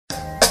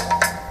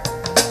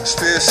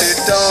Yes, it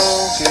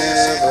don't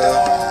give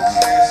up.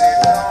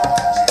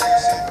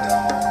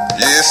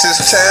 Yes,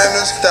 it's time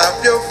to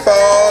stop your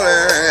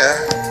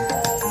falling.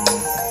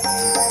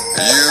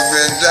 You've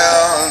been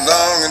down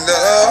long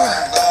enough.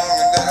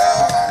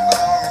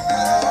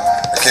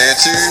 Can't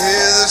you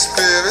hear the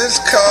spirits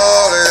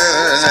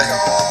calling?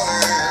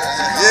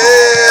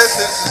 Yes,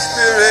 it's the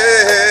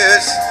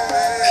spirits.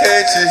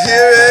 Can't you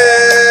hear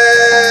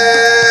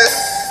it?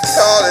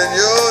 Calling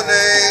your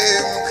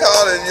name,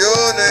 calling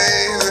your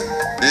name.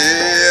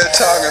 Yeah,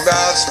 talking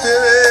about spirits.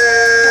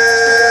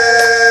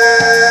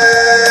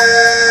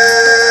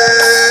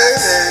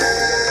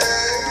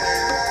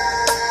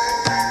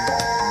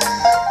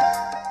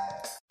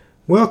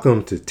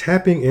 Welcome to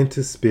Tapping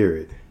into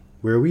Spirit,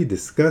 where we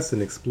discuss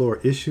and explore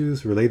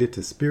issues related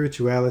to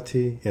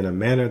spirituality in a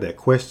manner that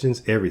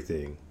questions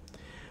everything.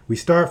 We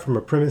start from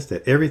a premise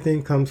that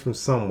everything comes from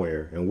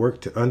somewhere and work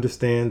to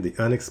understand the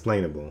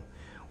unexplainable.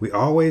 We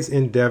always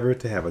endeavor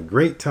to have a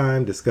great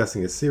time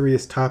discussing a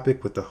serious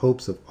topic with the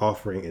hopes of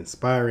offering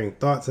inspiring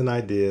thoughts and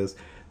ideas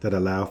that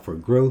allow for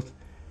growth,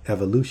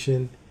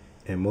 evolution,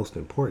 and most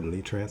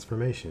importantly,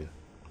 transformation.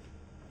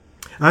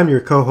 I'm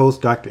your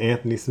co-host, Dr.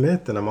 Anthony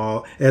Smith,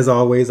 and as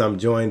always, I'm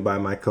joined by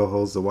my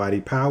co-hosts,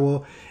 Zawadi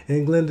Powell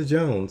and Glenda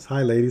Jones.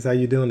 Hi, ladies. How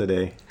you doing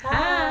today?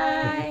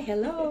 Hi.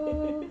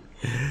 Hello.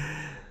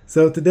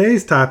 So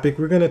today's topic,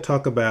 we're going to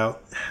talk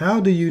about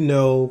how do you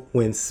know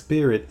when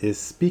spirit is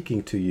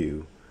speaking to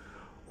you,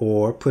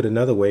 or put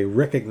another way,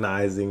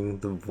 recognizing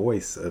the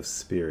voice of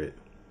spirit.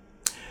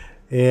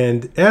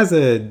 And as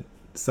a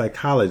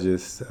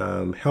psychologist,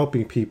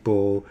 helping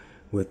people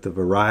with the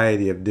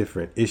variety of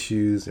different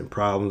issues and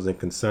problems and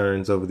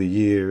concerns over the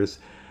years,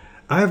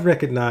 I've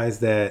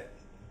recognized that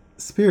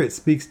spirit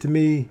speaks to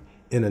me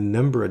in a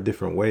number of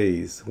different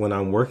ways when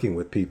I'm working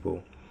with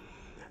people.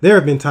 There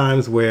have been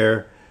times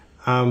where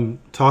I'm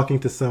talking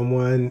to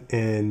someone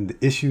and the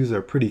issues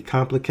are pretty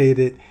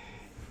complicated,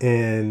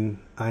 and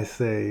I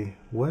say,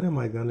 what am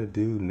I going to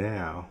do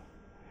now?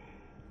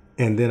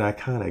 And then I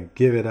kind of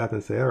give it up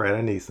and say, all right,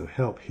 I need some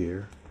help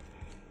here.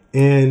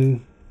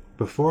 And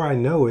before I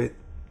know it,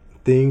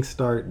 things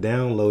start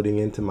downloading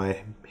into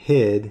my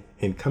head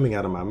and coming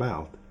out of my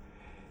mouth.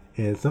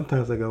 And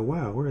sometimes I go,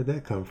 wow, where did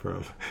that come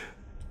from?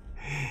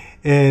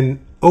 And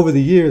over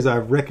the years,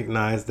 I've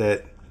recognized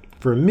that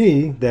for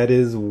me, that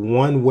is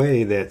one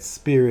way that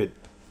spirit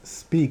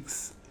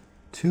speaks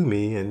to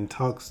me and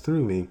talks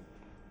through me.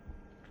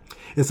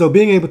 And so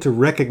being able to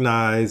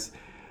recognize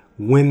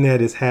when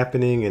that is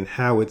happening and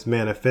how it's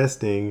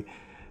manifesting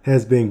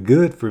has been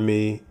good for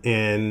me.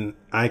 And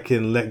I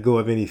can let go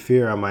of any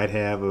fear I might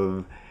have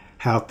of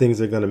how things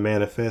are going to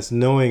manifest,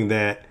 knowing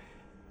that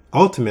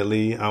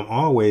ultimately I'm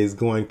always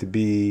going to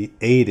be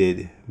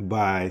aided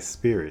by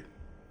spirit.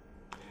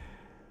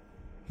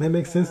 That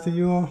makes sense to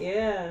you all?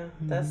 Yeah,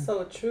 that's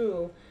so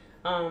true.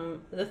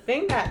 The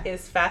thing that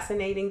is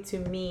fascinating to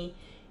me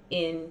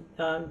in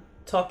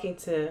talking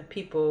to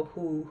people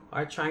who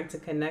are trying to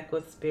connect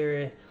with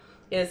spirit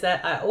is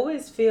that I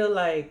always feel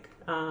like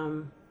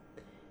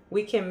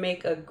we can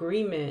make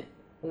agreement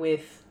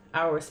with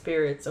our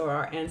spirits or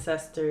our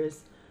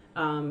ancestors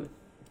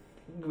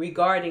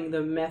regarding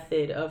the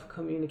method of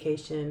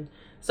communication.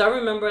 So I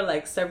remember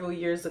like several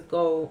years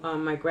ago,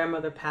 my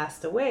grandmother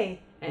passed away,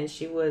 and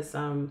she was,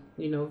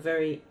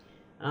 very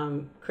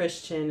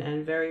Christian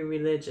and very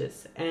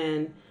religious.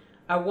 And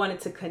I wanted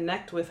to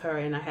connect with her,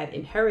 and I had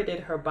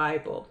inherited her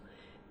Bible.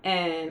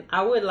 And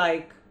I would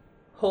like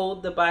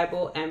hold the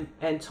Bible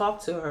and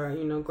talk to her,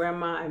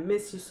 Grandma, I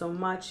miss you so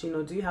much.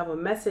 Do you have a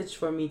message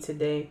for me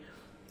today?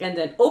 And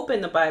then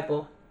open the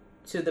Bible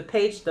to the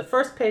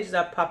first page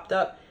that popped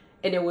up,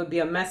 and it would be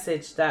a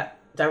message that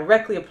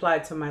directly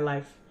applied to my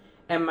life.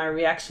 And my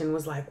reaction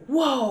was like,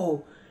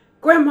 whoa,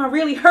 Grandma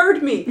really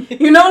heard me.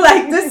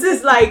 This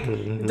is like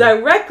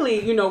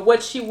directly,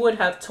 what she would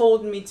have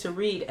told me to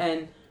read.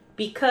 And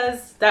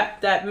because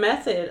that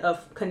method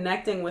of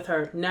connecting with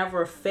her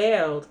never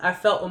failed, I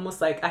felt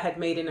almost like I had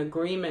made an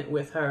agreement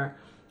with her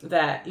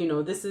that,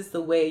 this is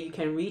the way you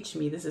can reach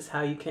me. This is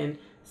how you can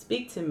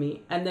speak to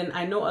me. And then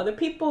I know other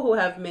people who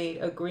have made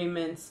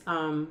agreements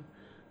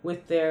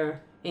with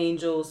their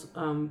angels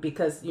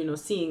because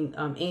seeing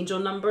angel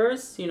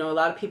numbers, a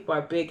lot of people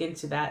are big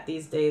into that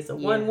these days,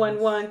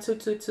 111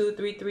 222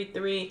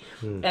 333.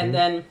 And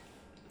then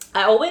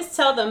I always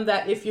tell them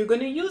that if you're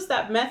going to use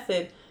that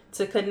method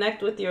to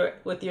connect with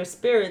your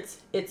spirits,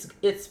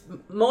 it's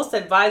most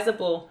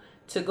advisable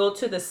to go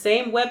to the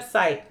same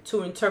website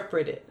to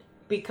interpret it,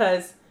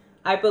 because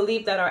I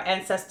believe that our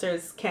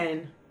ancestors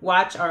can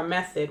watch our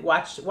method,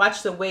 watch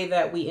the way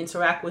that we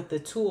interact with the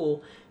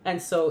tool.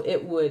 And so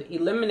it would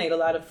eliminate a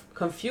lot of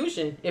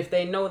confusion if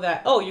they know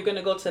that, oh, you're going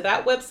to go to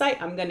that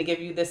website, I'm going to give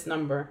you this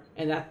number,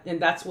 and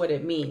that's what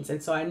it means.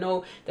 And so I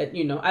know that,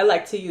 I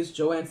like to use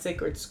Joanne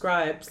Sacred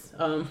Scribes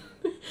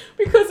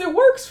because it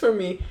works for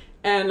me.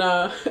 And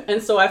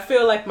so I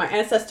feel like my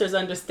ancestors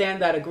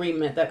understand that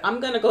agreement, that I'm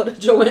going to go to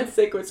Joanne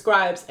Sacred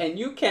Scribes, and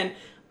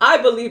I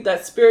believe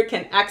that spirit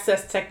can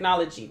access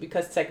technology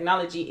because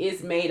technology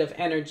is made of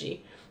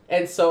energy.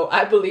 And so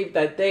I believe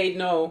that they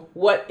know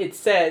what it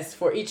says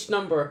for each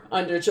number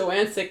under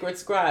Joanne's Sacred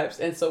Scribes.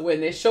 And so when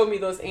they show me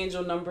those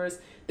angel numbers,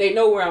 they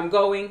know where I'm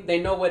going, they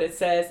know what it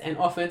says, and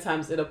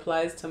oftentimes it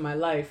applies to my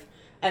life.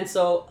 And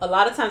so a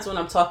lot of times when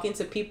I'm talking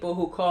to people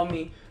who call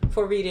me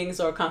for readings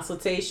or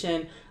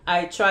consultation,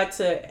 I try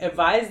to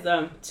advise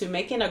them to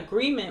make an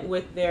agreement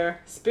with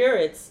their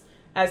spirits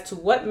as to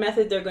what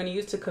method they're going to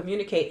use to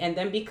communicate, and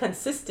then be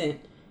consistent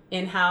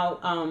in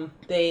how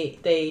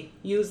they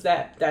use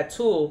that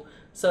tool,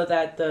 so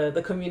that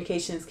the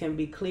communications can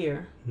be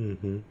clear.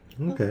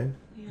 Mm-hmm. Okay.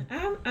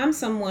 Yeah, I'm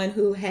someone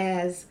who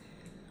has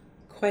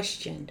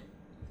questioned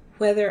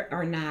whether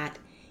or not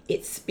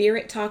it's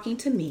spirit talking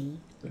to me,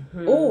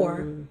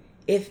 or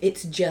if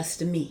it's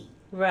just me.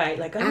 Right,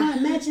 like I'm not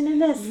imagining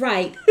this.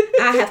 Right.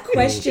 I have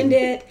questioned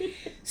it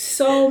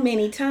so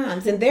many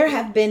times, and there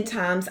have been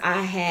times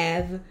I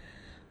have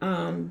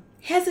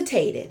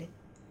hesitated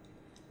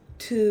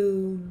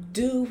to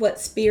do what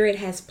spirit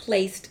has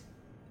placed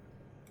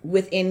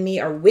within me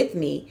or with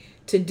me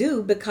to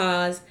do,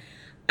 because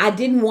I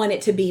didn't want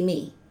it to be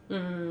me.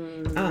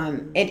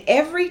 And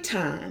every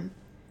time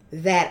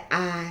that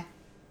I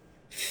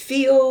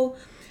feel,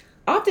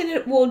 often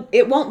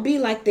it won't be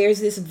like there's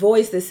this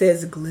voice that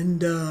says,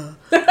 Glenda,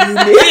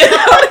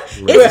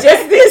 it's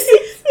just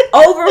this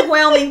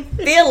overwhelming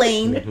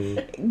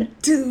feeling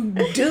to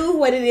do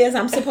what it is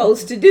I'm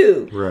supposed to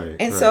do. Right.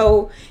 And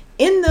so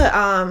in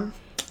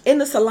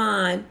the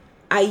salon,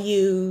 I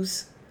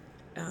use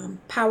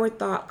Power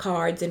Thought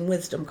cards and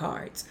Wisdom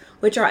cards,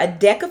 which are a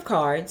deck of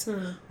cards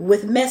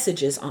with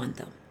messages on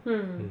them.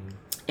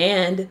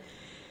 And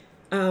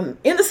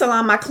in the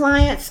salon, my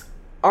clients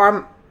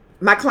are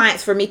my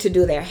clients for me to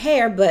do their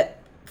hair, but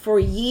for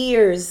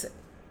years,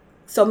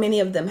 so many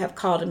of them have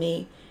called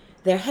me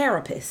their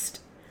hairapist,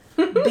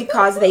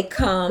 because they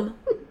come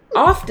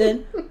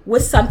often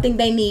with something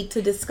they need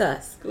to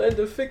discuss. Glad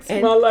to fix my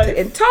life.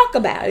 And talk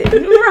about it.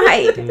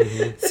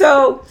 Right.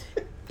 So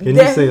can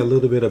you say a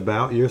little bit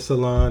about your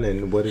salon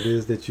and what it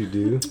is that you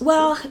do?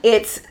 Well,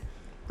 it's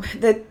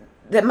that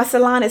my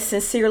salon is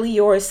Sincerely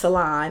Yours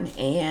Salon,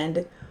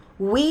 and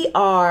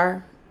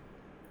we're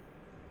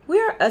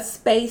a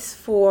space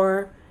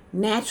for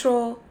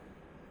natural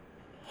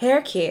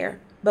hair care,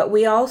 but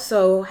we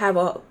also have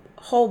a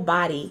whole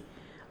body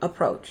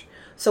approach.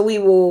 So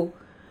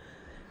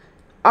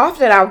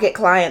I'll get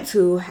clients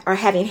who are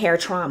having hair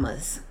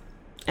traumas,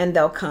 and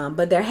they'll come,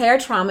 but their hair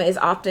trauma is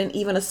often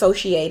even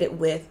associated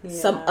with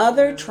some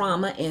other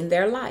trauma in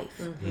their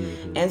life.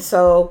 And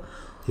so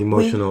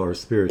emotional or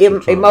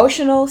spiritual trauma.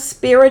 Emotional,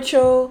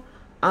 spiritual,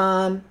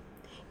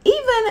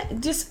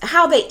 even just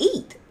how they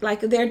eat.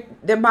 Like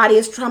their body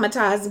is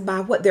traumatized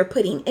by what they're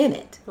putting in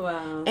it.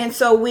 Wow. And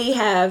so we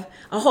have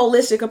a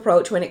holistic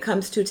approach when it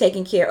comes to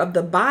taking care of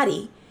the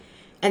body,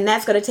 and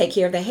that's going to take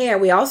care of the hair.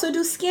 We also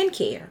do skin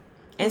care.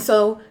 And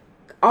so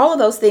all of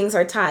those things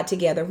are tied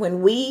together.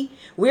 When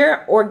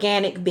we're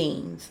organic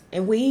beings,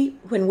 and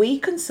when we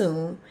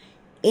consume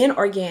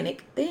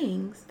inorganic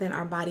things, then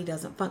our body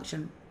doesn't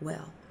function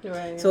well.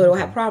 Right. So it'll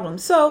have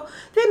problems. So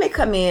they may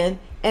come in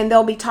and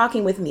they'll be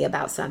talking with me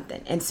about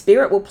something, and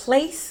spirit will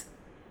place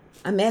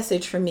a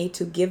message for me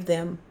to give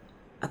them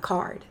a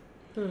card.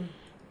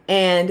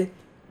 And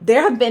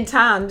there have been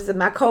times that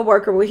my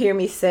coworker will hear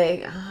me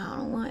say, I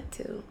don't want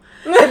to.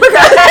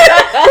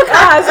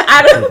 because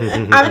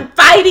I'm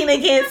fighting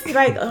against,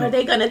 like, are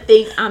they going to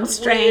think I'm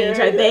strange?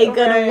 Are they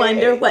going to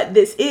wonder what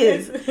this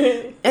is?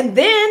 And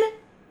then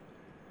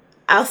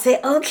I'll say,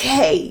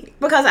 okay,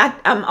 because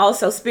I'm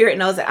also, spirit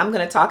knows that I'm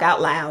going to talk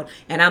out loud,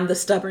 and I'm the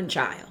stubborn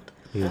child.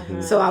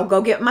 So I'll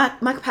go get my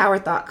Power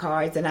Thought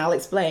cards, and I'll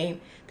explain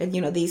that,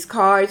 these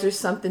cards are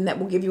something that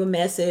will give you a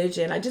message,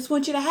 and I just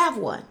want you to have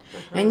one,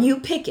 and you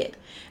pick it.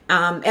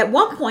 At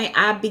one point,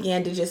 I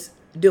began to just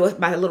do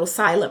my little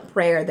silent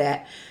prayer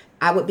that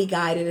I would be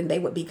guided and they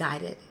would be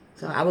guided.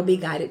 So I would be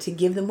guided to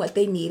give them what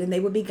they need, and they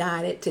would be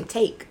guided to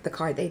take the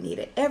card they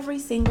needed. Every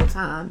single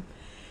time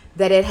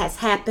that it has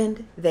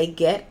happened, they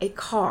get a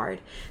card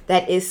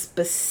that is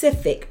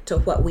specific to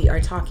what we are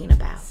talking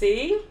about.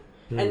 See?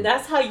 And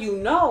that's how you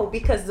know,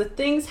 because the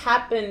things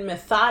happen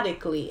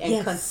methodically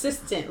and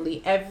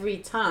consistently every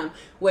time.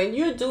 When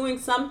you're doing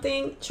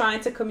something,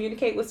 trying to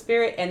communicate with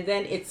spirit, and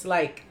then it's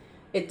like,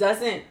 it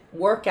doesn't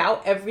work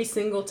out every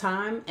single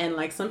time. And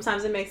like,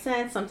 sometimes it makes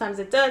sense, sometimes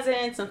it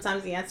doesn't.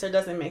 Sometimes the answer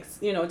doesn't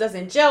it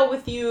doesn't gel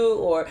with you,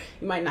 or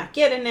you might not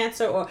get an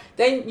answer, or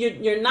then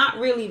you're not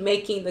really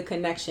making the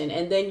connection.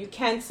 And then you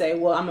can say,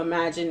 well, I'm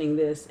imagining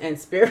this, and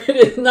spirit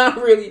is not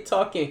really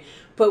talking.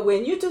 But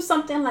when you do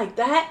something like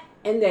that,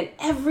 and then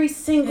every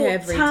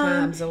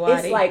time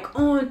it's like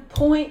on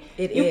point,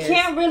 you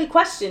can't really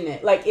question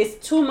it. Like,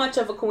 it's too much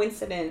of a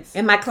coincidence.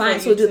 And my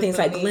clients will do things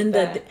like,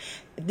 Glenda,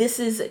 this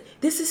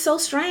is so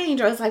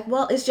strange. Or it's like,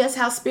 well, it's just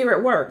how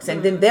spirit works.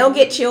 And then they'll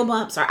get chill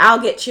bumps, or I'll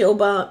get chill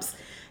bumps.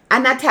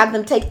 And not have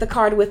them take the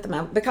card with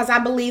them, because I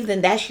believe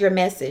then that's your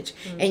message,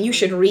 and you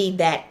should read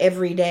that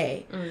every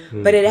day.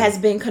 But it has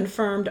been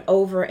confirmed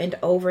over and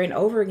over and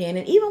over again.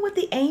 And even with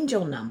the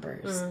angel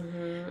numbers,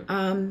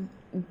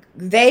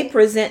 they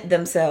present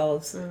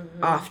themselves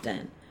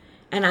often.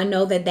 And I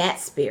know that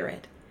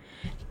spirit.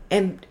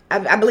 And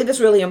I believe it's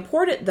really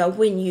important, though,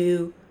 when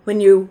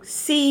you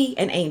see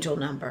an angel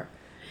number.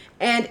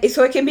 And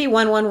so it can be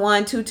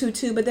 111,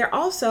 222, but they're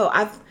also,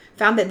 I've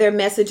found that there are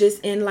messages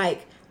in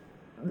like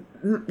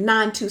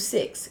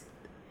 926,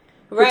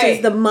 which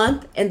is the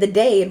month and the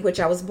day in which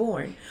I was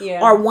born,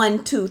 or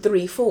 1, 2,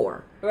 3,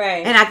 4.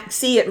 Right. And I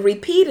see it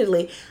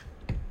repeatedly.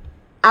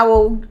 I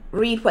will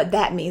read what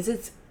that means.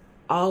 It's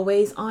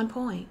always on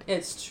point.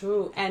 It's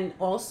true. And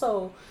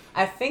also,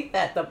 I think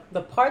that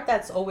the part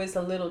that's always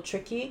a little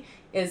tricky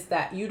is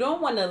that you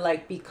don't want to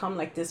like become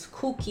like this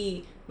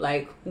kooky,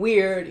 like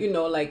weird,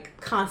 like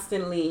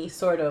constantly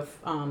sort of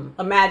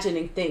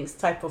imagining things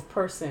type of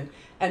person.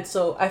 And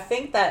so I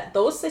think that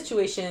those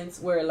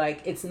situations where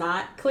like it's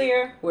not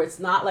clear, where it's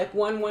not like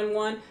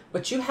 111,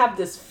 but you have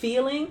this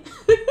feeling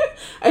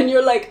and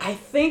you're like, I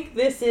think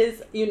this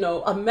is,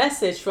 a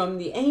message from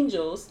the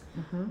angels,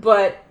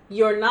 but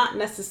you're not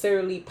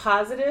necessarily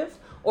positive,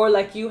 or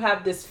like you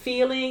have this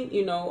feeling,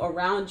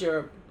 around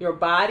your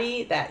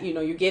body that,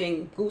 you're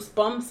getting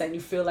goosebumps and you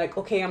feel like,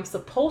 okay, I'm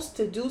supposed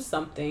to do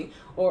something,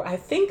 or I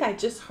think I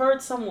just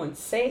heard someone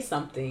say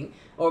something,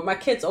 or my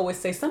kids always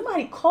say,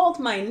 somebody called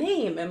my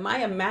name. Am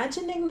I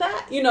imagining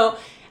that?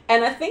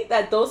 And I think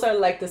that those are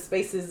like the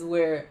spaces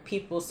where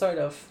people sort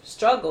of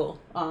struggle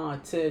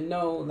to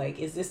know, like,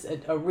 is this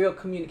a real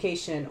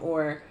communication,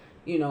 or,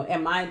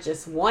 am I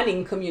just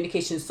wanting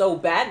communication so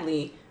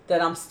badly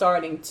that I'm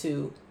starting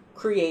to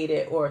create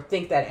it or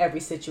think that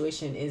every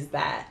situation is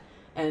that.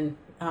 And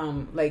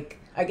like,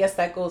 I guess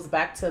that goes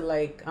back to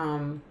like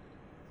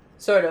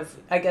sort of,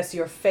 I guess,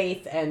 your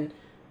faith and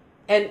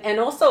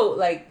also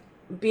like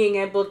being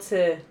able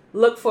to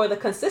look for the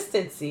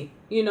consistency,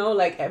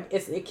 like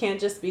it can't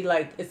just be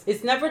like,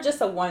 it's never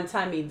just a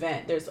one-time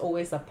event. There's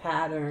always a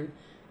pattern,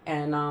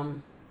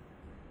 and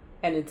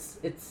it's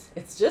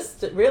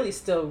just really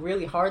still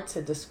really hard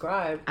to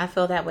describe. I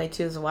feel that way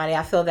too, Zawadi.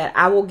 I feel that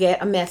I will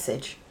get a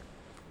message.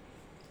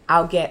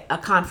 I'll get a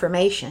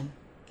confirmation.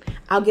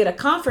 I'll get a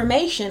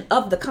confirmation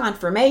of the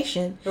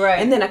confirmation.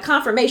 Right. And then a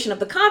confirmation of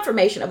the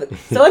confirmation of it.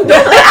 So I'm doing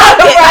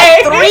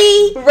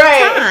it like 3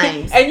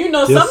 times. And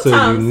just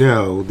sometimes.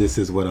 so this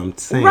is what I'm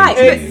saying. Right.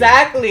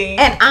 Exactly.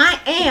 And I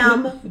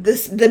am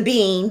the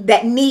being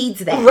that needs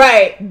that.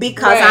 Right.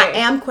 Because I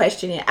am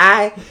questioning.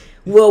 I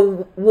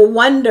will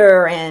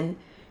wonder. And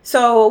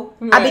so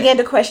I began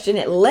to question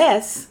it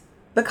less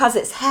because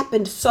it's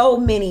happened so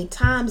many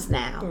times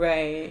now.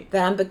 Right.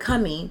 That I'm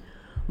becoming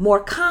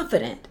more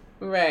confident.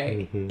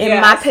 Right. In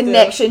my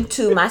connection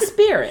to my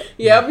spirit.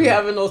 Yeah, I'll be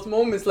having those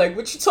moments like,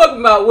 what you talking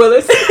about,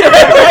 Willis?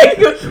 Like,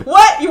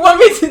 what? You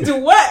want me to do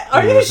what?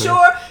 Are you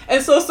sure?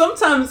 And so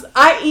sometimes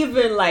I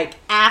even like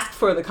ask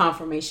for the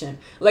confirmation.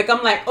 Like,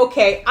 I'm like,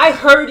 okay, I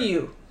heard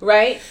you,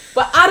 right?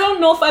 But I don't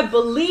know if I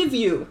believe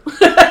you.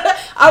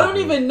 I don't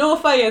even know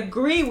if I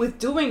agree with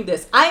doing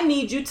this. I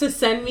need you to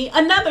send me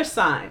another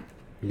sign.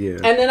 Yeah.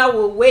 And then I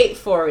will wait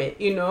for it,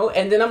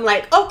 and then I'm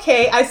like,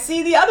 okay, I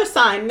see the other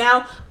sign.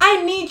 Now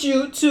I need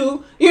you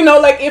to,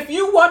 like, if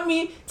you want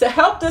me to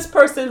help this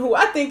person who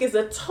I think is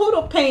a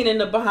total pain in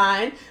the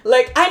behind,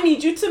 like, I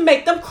need you to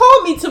make them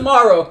call me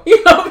tomorrow,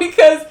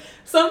 because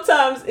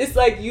sometimes it's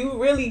like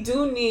you really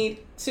do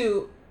need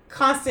to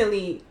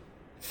constantly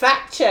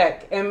fact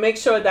check and make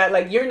sure that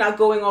like you're not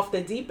going off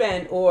the deep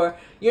end, or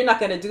you're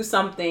not going to do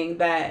something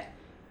that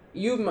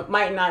you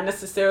might not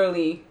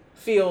necessarily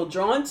feel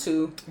drawn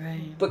to,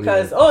 right?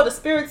 Because the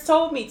spirits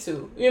told me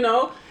to,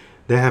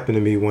 That happened to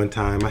me one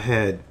time. I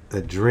had a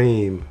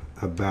dream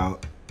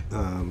about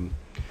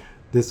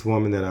this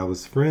woman that I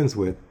was friends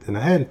with, and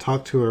I hadn't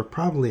talked to her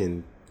probably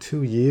in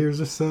 2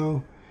 years or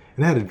so.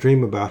 And I had a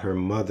dream about her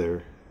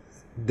mother,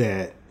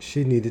 that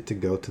she needed to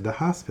go to the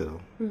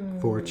hospital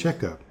for a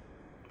checkup,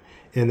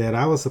 and that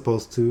I was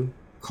supposed to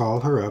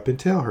call her up and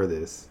tell her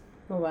this.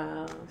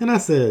 Wow. And I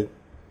said,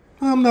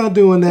 I'm not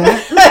doing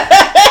that.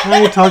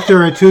 I ain't talked to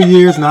her in 2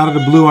 years, and out of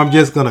the blue, I'm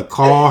just going to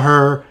call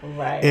her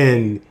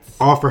and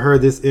offer her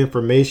this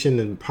information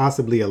and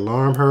possibly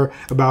alarm her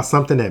about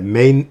something that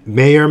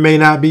may or may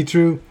not be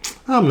true.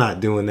 I'm not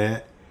doing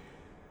that.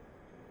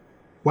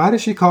 Why did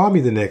she call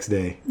me the next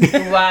day?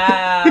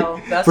 Wow.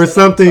 That's for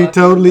something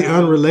totally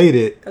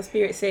unrelated. Because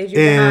Spirit says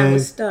your mind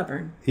was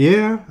stubborn.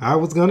 Yeah, I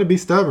was going to be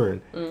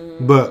stubborn.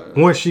 Mm-hmm. But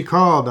once she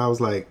called, I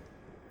was like,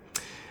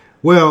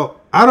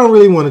 well, I don't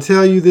really want to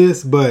tell you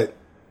this, but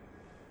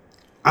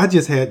I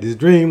just had this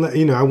dream.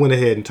 I went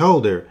ahead and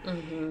told her.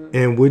 Mm-hmm.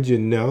 And would you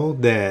know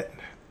that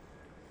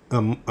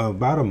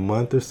about a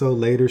month or so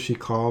later, she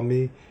called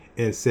me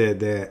and said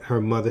that her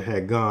mother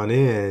had gone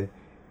in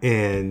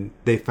and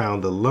they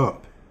found a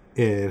lump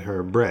in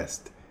her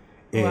breast.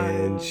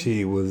 And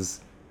she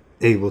was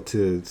able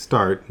to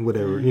start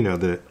whatever,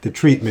 the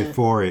treatment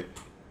for it.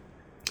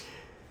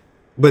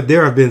 But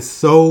there have been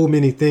so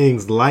many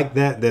things like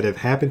that have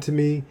happened to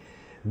me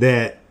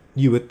that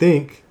you would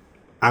think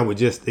I would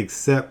just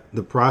accept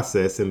the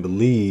process and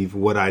believe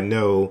what I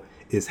know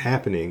is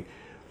happening.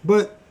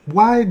 But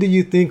why do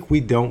you think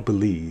we don't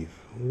believe?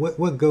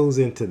 What goes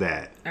into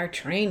that? Our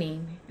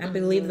training. I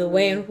believe the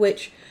way in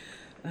which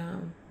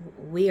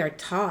we are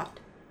taught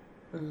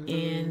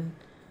in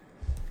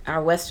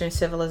our Western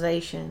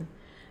civilization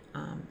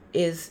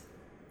is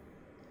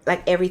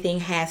like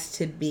everything has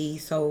to be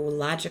so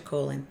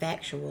logical and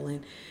factual,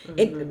 and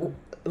it,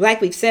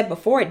 like we've said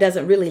before, it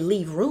doesn't really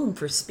leave room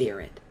for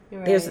spirit.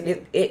 Right.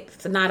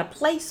 It's not a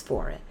place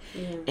for it.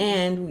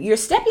 And you're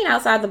stepping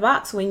outside the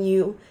box when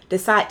you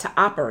decide to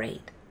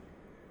operate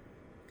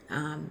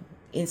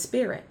in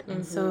spirit.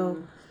 And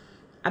so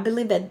I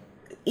believe that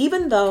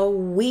even though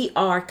we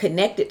are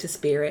connected to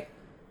spirit,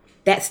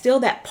 that's still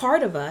that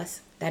part of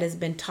us that has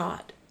been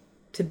taught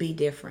to be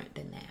different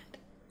than that.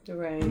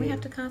 Right. And we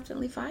have to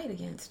constantly fight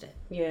against it.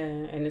 Yeah,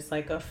 and it's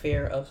like a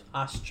fear of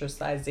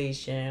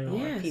ostracization,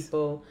 or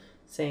people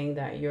saying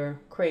that you're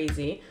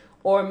crazy,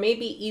 or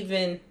maybe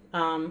even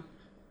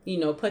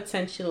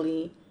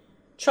potentially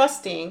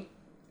trusting,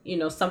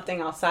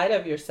 something outside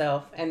of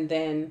yourself, and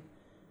then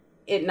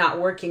it not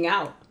working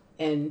out,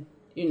 and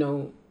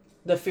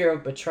the fear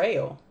of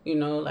betrayal.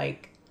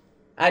 Like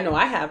I know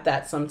I have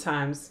that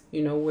sometimes.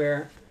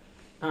 Where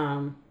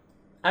I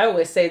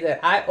always say that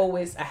I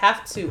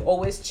have to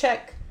always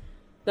check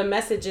the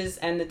messages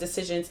and the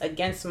decisions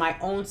against my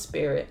own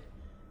spirit,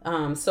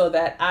 so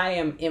that I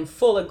am in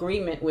full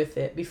agreement with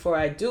it before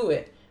I do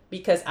it,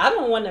 because I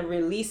don't want to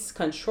release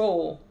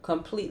control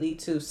completely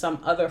to some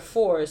other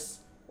force,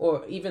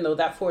 or even though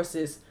that force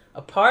is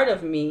a part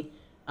of me,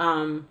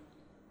 I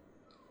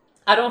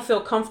don't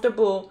feel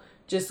comfortable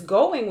just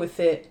going with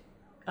it,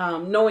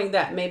 knowing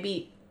that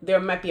maybe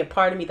there might be a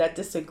part of me that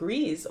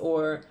disagrees,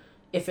 or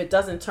if it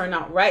doesn't turn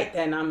out right,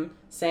 then I'm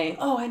saying,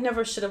 oh, I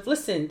never should have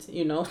listened,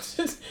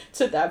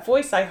 to that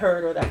voice I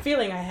heard, or that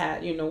feeling I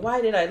had,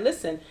 why did I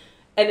listen?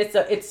 And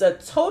it's a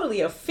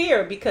totally a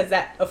fear, because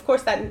that, of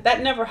course,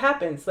 that never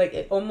happens. Like,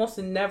 it almost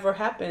never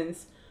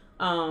happens.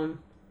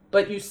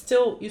 But you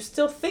still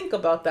think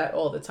about that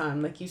all the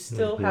time. Like, you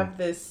still have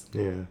this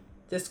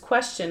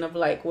question of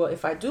like, well,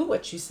 if I do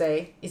what you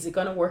say, is it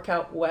going to work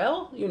out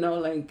well?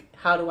 Like,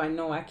 how do I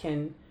know I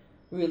can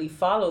really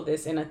follow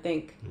this? And I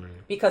think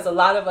because a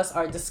lot of us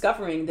are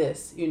discovering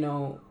this, in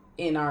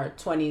our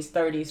 20s,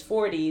 30s,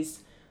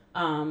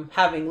 40s,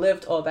 having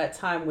lived all that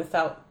time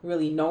without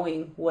really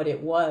knowing what it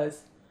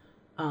was,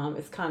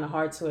 it's kind of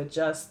hard to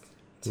adjust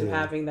to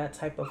having that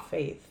type of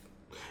faith.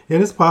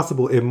 And it's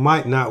possible it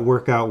might not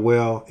work out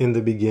well in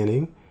the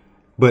beginning,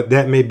 but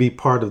that may be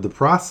part of the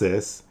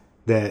process,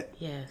 that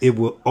it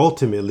will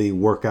ultimately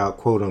work out,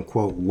 quote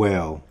unquote,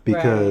 well,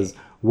 because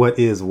what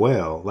is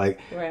well?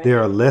 Like,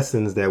 there are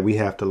lessons that we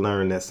have to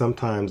learn that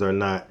sometimes are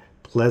not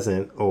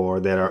pleasant or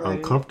that are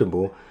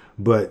uncomfortable,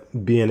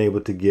 but being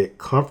able to get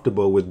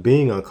comfortable with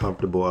being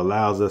uncomfortable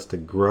allows us to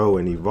grow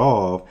and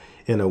evolve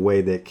in a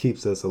way that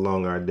keeps us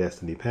along our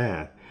destiny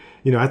path.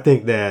 I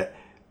think that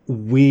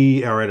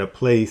we are at a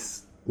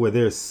place where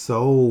there's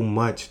so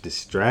much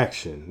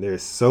distraction.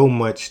 There's so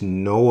much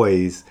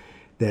noise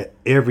that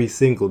every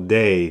single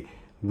day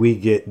we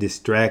get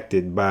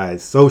distracted by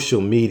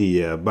social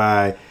media,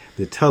 by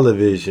the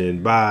television,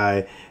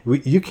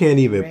 you can't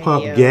even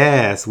pump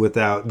gas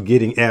without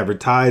getting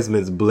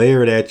advertisements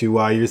blared at you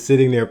while you're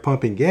sitting there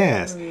pumping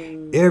gas.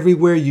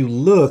 Everywhere you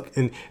look,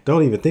 and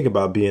don't even think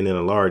about being in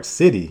a large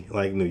city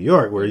like New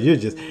York, where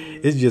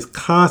it's just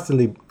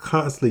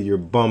constantly you're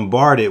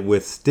bombarded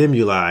with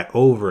stimuli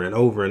over and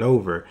over and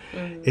over.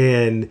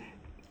 And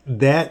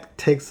that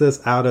takes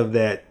us out of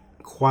that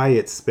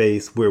quiet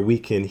space where we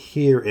can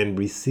hear and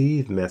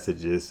receive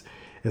messages.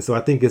 And so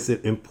I think it's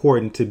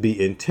important to be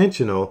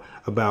intentional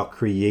about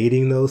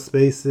creating those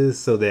spaces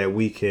so that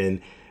we can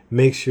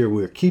make sure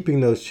we're keeping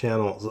those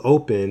channels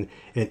open.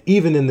 And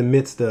even in the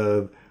midst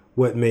of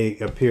what may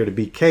appear to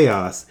be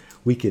chaos,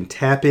 we can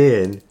tap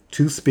in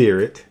to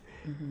spirit,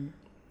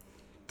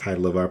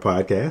 title of our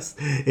podcast,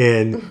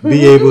 and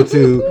be able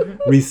to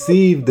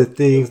receive the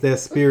things that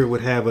spirit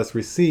would have us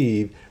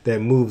receive that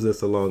moves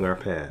us along our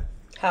path.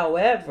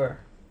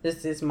 However,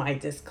 this is my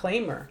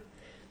disclaimer.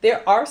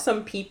 There are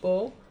some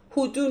people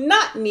who do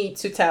not need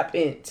to tap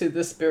into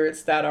the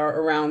spirits that are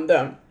around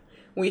them.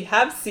 We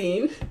have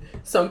seen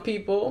some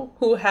people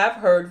who have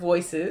heard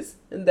voices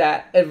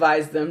that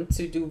advise them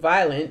to do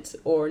violent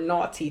or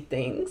naughty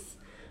things.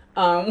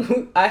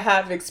 I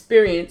have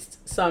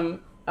experienced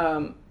some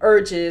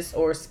urges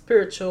or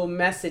spiritual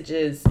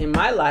messages in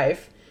my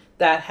life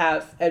that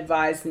have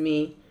advised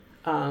me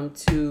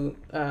to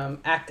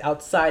act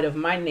outside of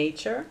my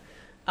nature.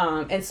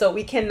 And so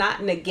we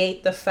cannot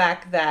negate the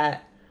fact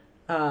that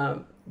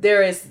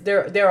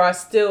there are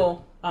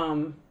still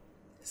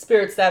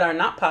spirits that are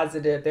not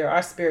positive. There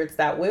are spirits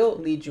that will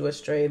lead you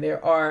astray.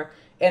 There are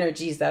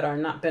energies that are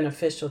not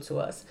beneficial to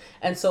us.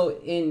 And so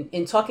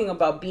in talking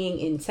about being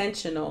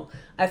intentional,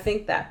 I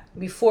think that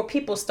before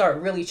people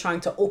start really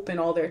trying to open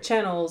all their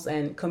channels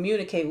and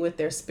communicate with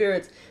their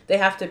spirits, they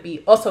have to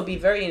be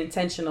very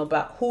intentional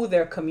about who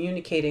they're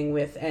communicating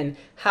with and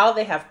how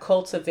they have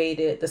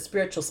cultivated the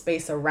spiritual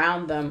space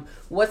around them.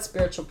 What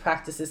spiritual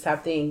practices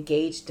have they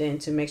engaged in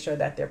to make sure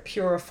that they're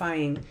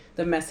purifying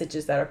the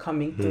messages that are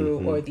coming through,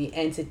 or the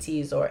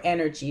entities or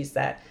energies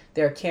that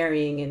they're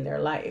carrying in their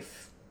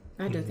life.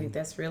 I do think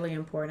that's really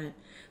important.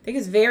 I think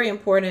it's very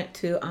important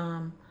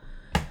to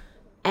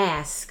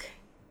ask,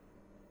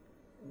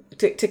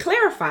 to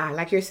clarify,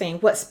 like you're saying,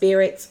 what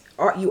spirits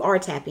you are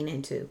tapping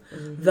into.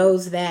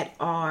 Those that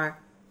are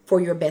for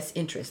your best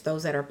interest,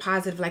 those that are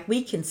positive. Like,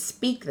 we can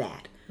speak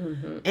that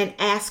and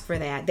ask for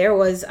that. There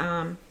was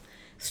a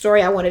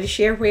story I wanted to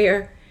share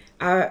where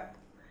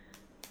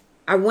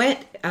I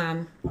went,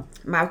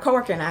 my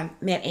coworker and I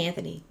met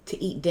Anthony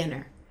to eat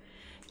dinner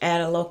at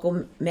a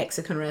local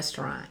Mexican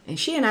restaurant. And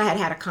she and I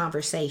had a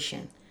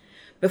conversation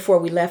before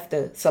we left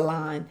the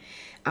salon.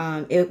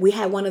 We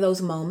had one of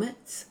those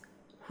moments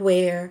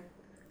where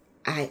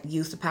I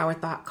used the Power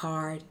Thought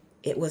card.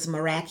 It was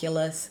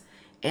miraculous.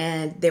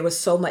 And there was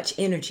so much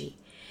energy.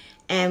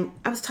 And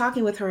I was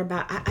talking with her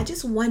about, I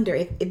just wonder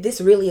if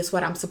this really is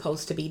what I'm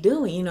supposed to be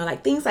doing. You know,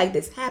 like, things like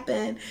this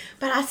happen,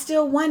 but I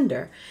still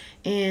wonder.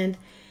 And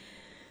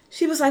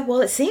she was like,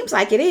 well, it seems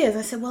like it is.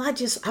 I said, well,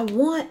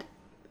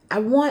 I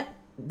want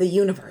the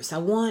universe. I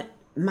want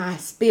my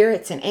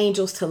spirits and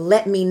angels to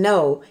let me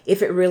know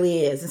if it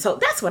really is. And so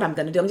that's what I'm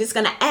going to do. I'm just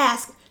going to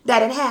ask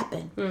that it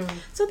happen.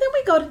 So then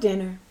we go to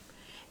dinner,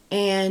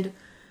 and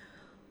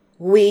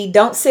we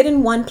don't sit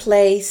in one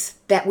place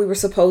that we were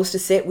supposed to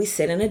sit. We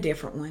sit in a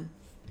different one.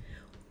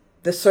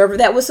 The server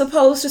that was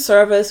supposed to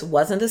serve us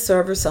wasn't the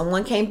server.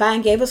 Someone came by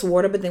and gave us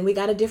water, but then we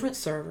got a different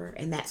server.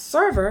 And that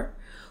server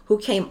who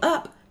came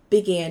up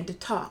began to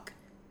talk.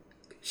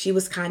 She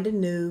was kind of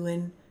new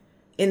and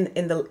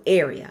in the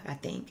area, I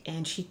think.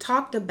 And she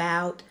talked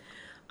about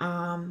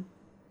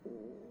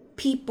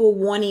people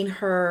wanting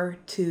her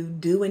to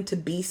do and to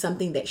be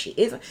something that she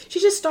isn't. She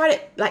just started,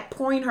 like,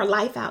 pouring her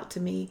life out to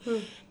me.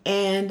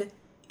 And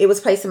it was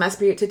placed in my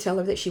spirit to tell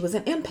her that she was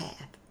an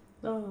empath.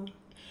 Oh.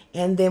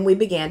 And then we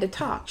began to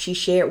talk. She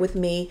shared with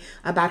me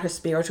about her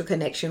spiritual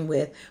connection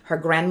with her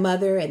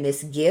grandmother and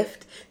this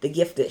gift, the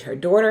gift that her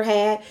daughter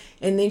had.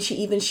 And then she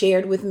even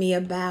shared with me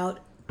about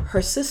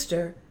her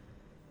sister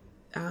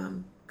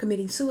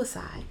committing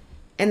suicide.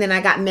 And then I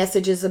got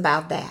messages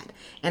about that,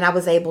 and I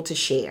was able to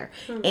share.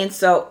 And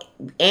so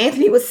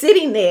Anthony was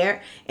sitting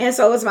there, and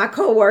so was my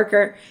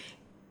coworker.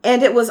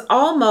 And it was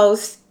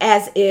almost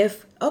as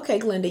if, okay,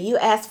 Glenda, you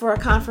asked for a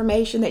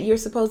confirmation that you're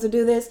supposed to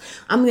do this.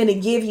 I'm going to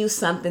give you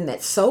something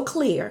that's so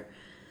clear,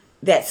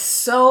 that's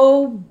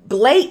so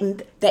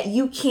blatant that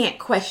you can't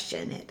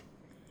question it.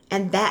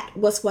 And that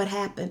was what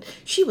happened.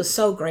 She was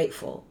so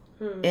grateful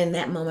in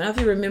that moment. I don't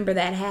know if you remember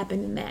that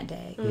happening that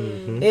day.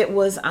 It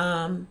was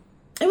an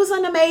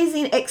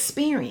amazing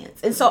experience.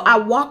 And so I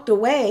walked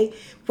away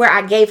where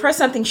I gave her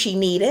something she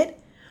needed,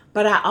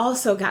 but I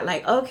also got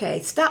like,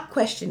 okay, stop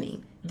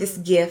questioning this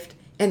gift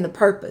and the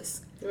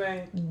purpose.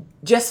 Right.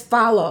 Just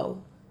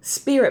follow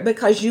spirit,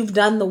 because you've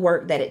done the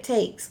work that it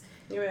takes,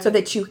 Right. so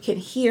that you can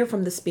hear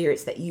from the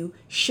spirits that you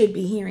should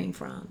be hearing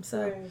from.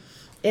 So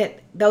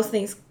those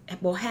things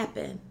will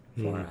happen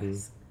for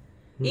us.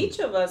 Each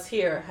of us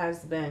here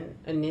has been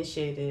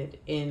initiated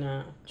in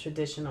a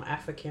traditional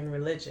African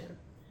religion.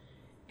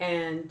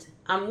 And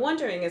I'm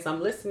wondering, as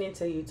I'm listening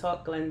to you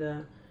talk,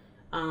 Glenda,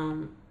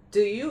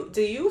 do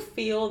you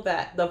feel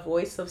that the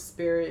voice of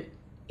spirit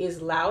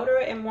is louder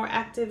and more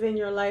active in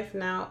your life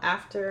now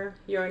after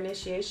your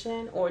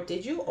initiation? Or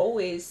did you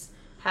always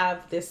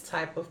have this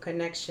type of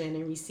connection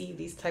and receive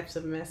these types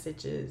of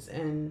messages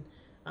and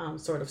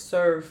sort of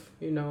serve,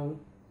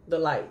 the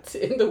light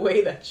in the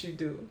way that you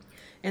do?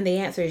 And the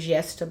answer is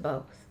yes to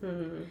both.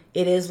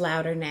 It is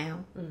louder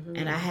now,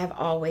 and I have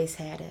always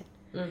had it.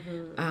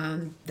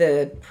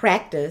 The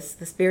practice,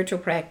 the spiritual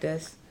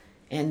practice,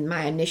 and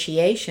my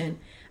initiation,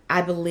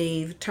 I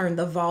believe, turned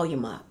the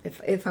volume up.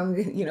 If I'm,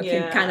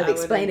 can kind of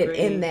explain it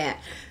in that,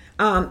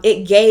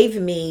 it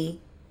gave me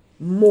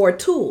more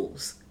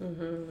tools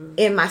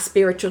in my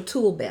spiritual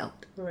tool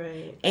belt.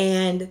 Right.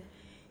 And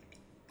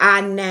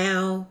I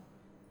now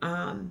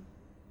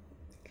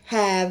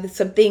have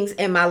some things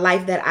in my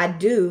life that I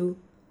do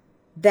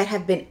that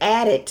have been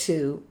added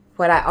to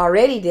what I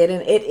already did,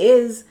 and it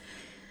is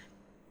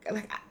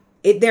like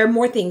there are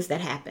more things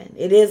that happen.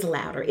 It is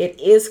louder. It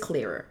is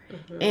clearer.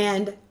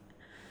 And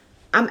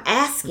I'm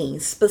asking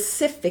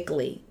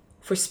specifically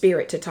for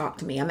spirit to talk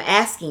to me. I'm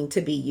asking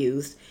to be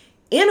used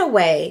in a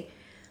way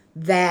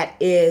that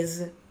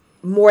is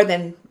more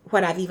than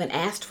what I've even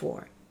asked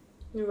for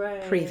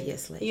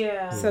previously.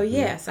 Yeah. So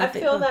yes, I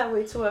feel that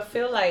way too. I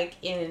feel like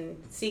in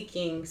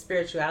seeking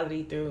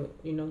spirituality through,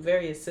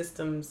 various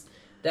systems,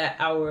 that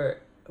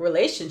our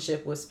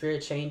relationship with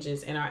spirit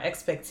changes, and our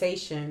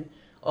expectation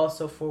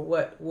also for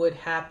what would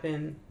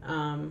happen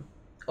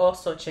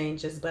also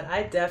changes. But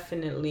I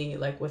definitely,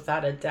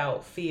 without a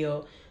doubt,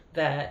 feel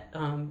that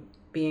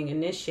being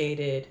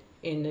initiated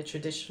in the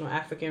traditional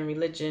African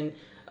religion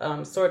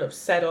sort of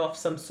set off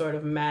some sort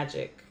of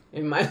magic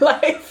in my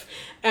life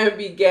and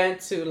began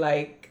to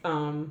like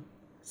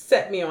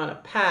set me on a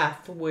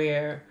path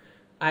where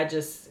I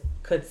just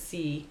could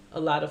see a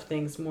lot of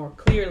things more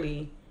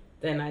clearly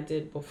than I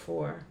did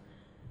before.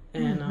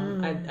 And I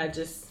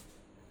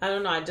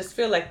don't know, I just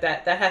feel like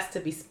that has to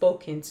be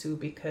spoken to,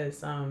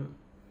 because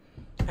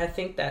I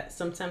think that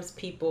sometimes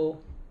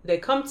people, they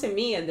come to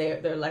me and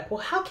they're like, well,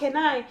 how can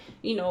I,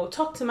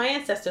 talk to my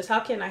ancestors?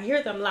 How can I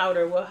hear them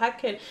louder? Well,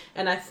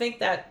 and I think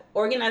that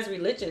organized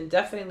religion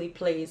definitely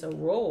plays a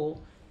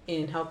role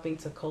in helping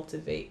to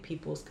cultivate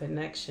people's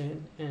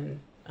connection. And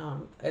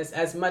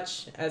as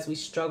much as we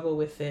struggle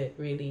with it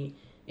really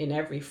in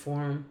every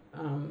form,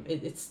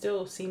 it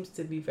still seems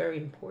to be very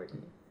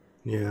important.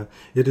 Yeah,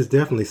 it is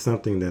definitely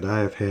something that I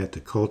have had to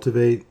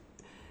cultivate,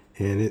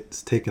 and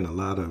it's taken a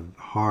lot of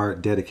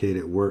hard,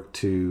 dedicated work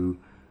to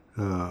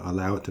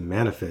allow it to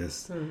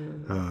manifest.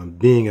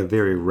 Being a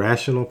very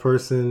rational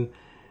person,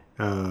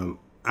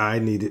 I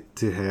needed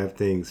to have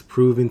things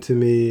proven to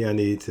me. I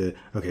needed to,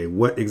 okay,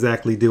 what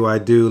exactly do I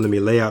do? Let me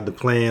lay out the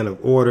plan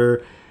of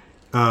order.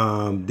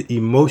 The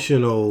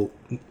emotional,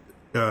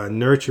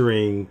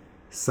 nurturing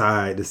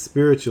side, the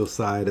spiritual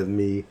side of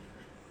me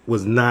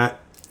was not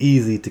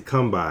easy to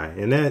come by.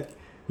 And that,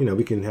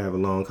 we can have a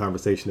long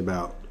conversation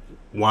about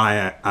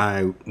why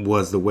I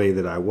was the way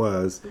that I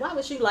was. Why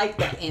was you like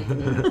that,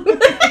 Anthony?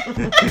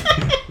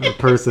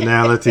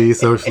 Personality,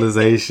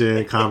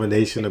 socialization,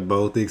 combination of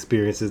both, the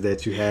experiences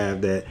that you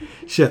have that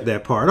shut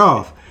that part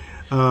off.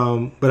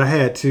 But I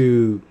had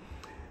to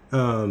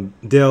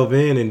delve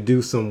in and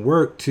do some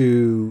work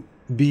to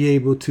be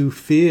able to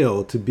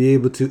feel, to be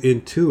able to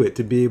intuit,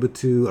 to be able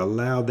to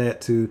allow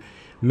that to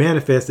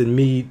manifest in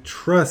me,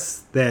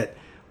 trust that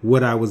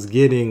what I was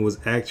getting was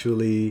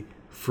actually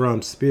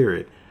from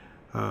spirit.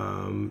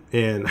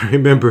 And I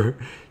remember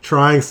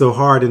trying so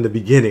hard in the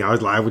beginning.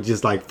 I would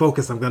just like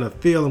focus. I'm going to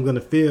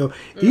feel.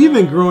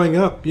 Even growing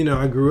up,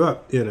 I grew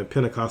up in a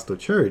Pentecostal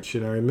church.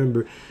 And I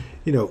remember,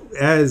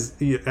 as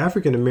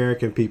African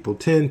American people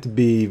tend to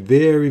be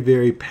very,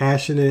 very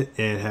passionate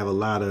and have a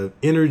lot of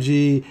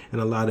energy and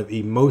a lot of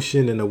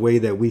emotion in the way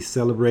that we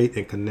celebrate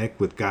and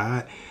connect with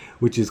God,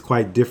 which is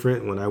quite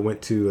different when I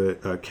went to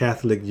a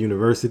Catholic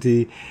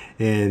university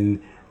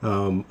and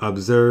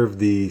observed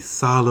the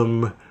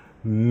solemn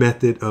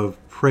method of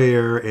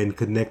prayer and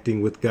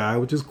connecting with God,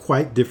 which is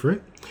quite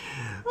different.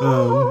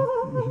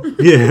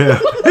 Yeah.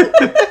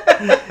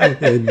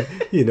 And,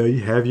 you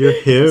have your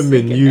hymn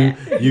and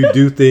you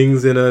do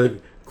things in a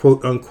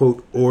quote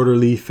unquote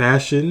orderly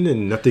fashion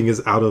and nothing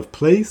is out of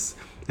place,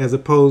 as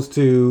opposed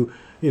to,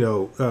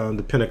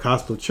 the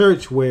Pentecostal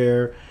church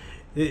where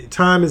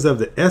time is of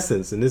the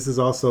essence. And this is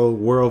also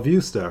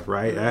worldview stuff,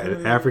 right?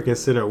 An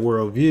African-centered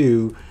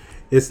worldview.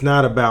 It's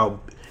not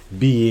about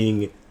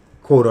being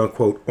quote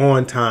unquote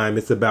on time.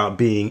 It's about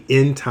being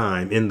in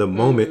time, in the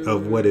moment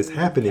of what is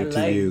happening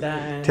to you,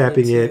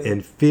 tapping in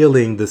and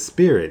feeling the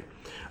spirit.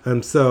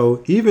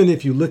 So even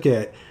if you look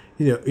at,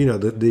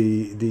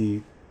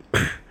 the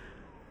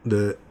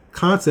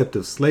concept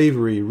of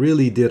slavery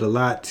really did a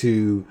lot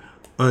to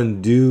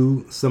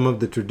undo some of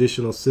the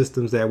traditional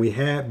systems that we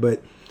had,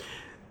 but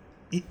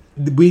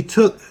we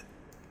took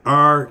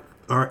our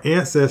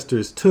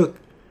ancestors took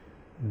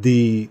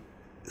the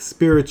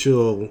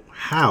spiritual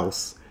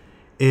house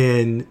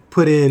and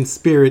put in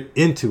spirit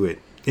into it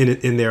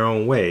in their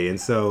own way. And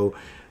so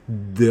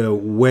the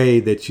way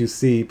that you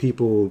see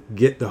people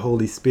get the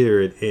Holy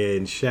Spirit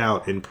and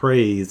shout and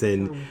praise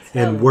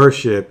and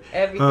worship,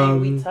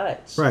 everything we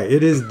touch, right?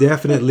 It is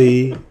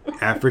definitely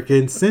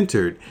African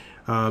centered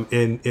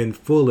and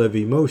full of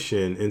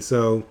emotion. And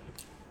so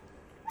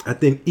I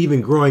think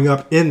even growing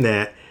up in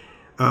that,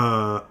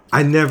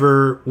 I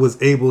never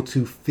was able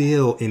to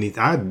feel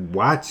anything. I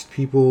watched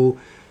people,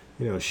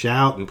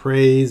 shout and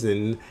praise,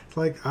 and it's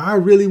like I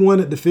really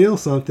wanted to feel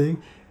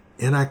something,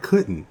 and I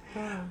couldn't.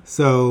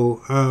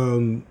 So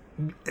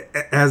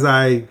as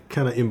I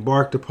kind of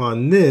embarked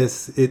upon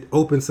this, it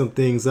opened some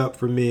things up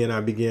for me, and I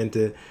began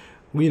to,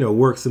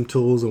 work some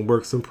tools and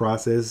work some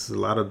process. A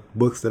lot of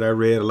books that I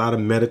read, a lot of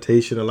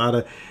meditation, a lot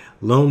of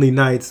lonely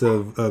nights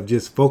of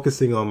just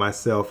focusing on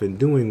myself and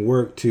doing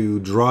work to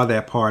draw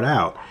that part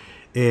out.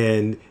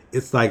 And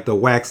it's like the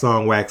wax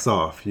on, wax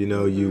off.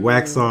 You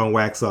wax on,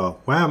 wax off.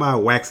 Why am I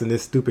waxing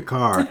this stupid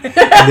car? And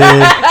then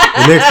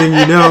the next thing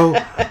you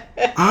know,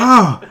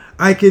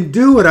 I can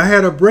do it. I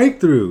had a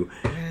breakthrough.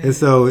 And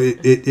so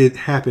it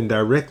happened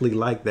directly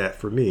like that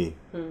for me.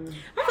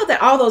 I feel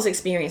that all those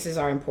experiences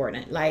are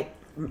important. Like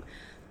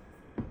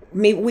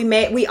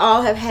we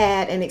all have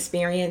had an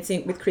experience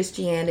with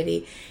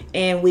Christianity,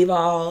 and we've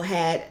all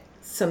had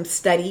some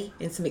study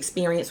and some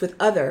experience with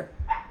other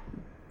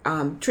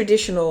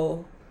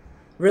traditional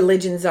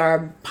religions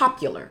or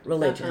popular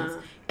religions.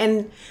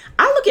 And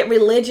I look at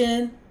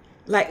religion,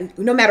 like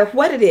no matter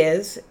what it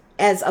is,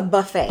 as a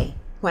buffet.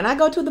 When I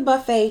go to the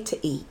buffet to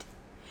eat,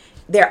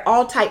 there are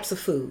all types of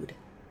food.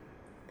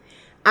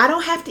 I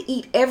don't have to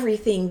eat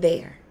everything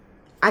there.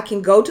 I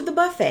can go to the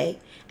buffet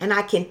and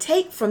I can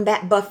take from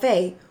that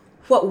buffet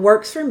what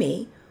works for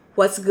me,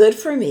 what's good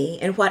for me,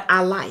 and what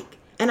I like.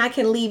 And I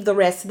can leave the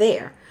rest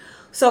there.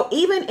 So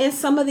even in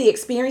some of the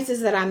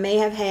experiences that I may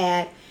have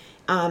had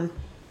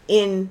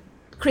in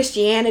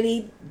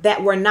Christianity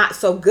that were not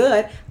so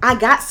good, I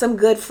got some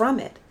good from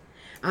it.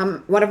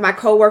 One of my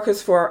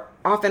coworkers for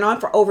off and on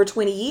for over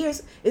 20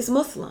 years is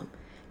Muslim.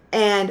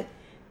 And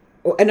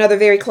another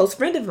very close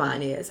friend of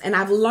mine is. And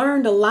I've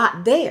learned a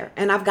lot there.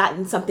 And I've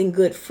gotten something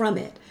good from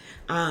it.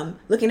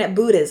 Looking at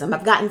Buddhism,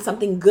 I've gotten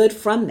something good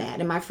from that.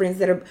 And my friends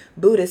that are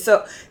Buddhists.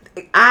 So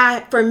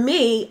for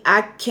me,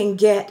 I can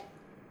get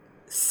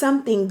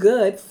something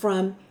good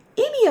from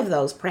any of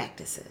those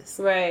practices.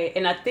 Right.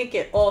 And I think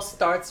it all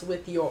starts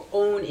with your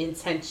own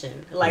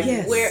intention. Like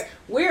Yes.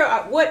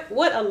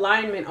 what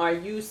alignment are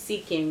you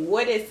seeking?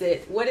 What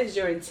is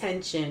your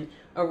intention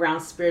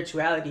around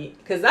spirituality?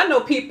 Because I know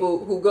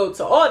people who go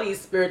to all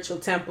these spiritual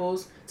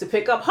temples to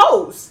pick up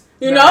hoes.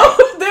 You know,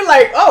 they're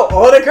like, oh,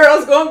 all the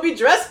girls going to be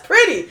dressed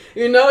pretty.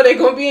 You know, they're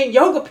going to be in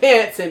yoga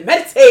pants and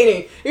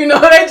meditating. You know,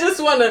 they just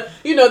want to,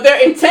 you know,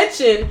 their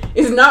intention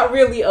is not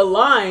really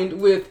aligned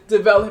with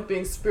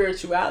developing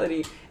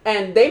spirituality.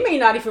 And they may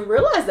not even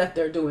realize that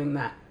they're doing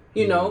that.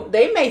 You know,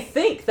 they may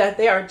think that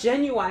they are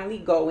genuinely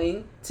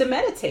going to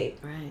meditate.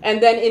 Right.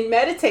 And then in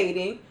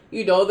meditating,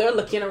 you know, they're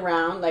looking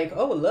around like,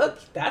 oh, look,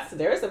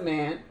 there's a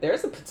man.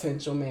 There's a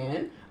potential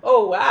man.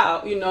 Oh,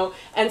 wow. You know,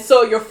 and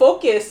so your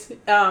focus,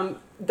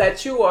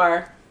 that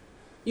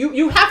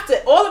you have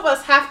to, all of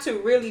us have to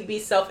really be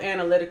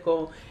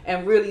self-analytical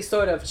and really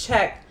sort of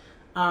check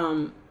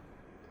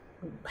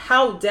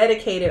how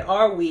dedicated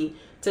are we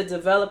to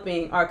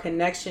developing our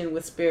connection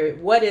with spirit.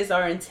 What is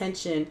our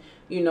intention?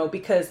 You know,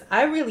 because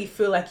I really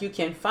feel like you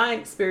can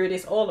find spirit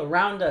is all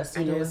around us.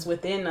 You know, it's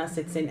within us.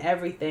 It's in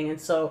everything.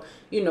 And so,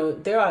 you know,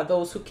 there are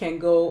those who can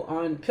go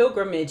on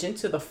pilgrimage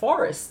into the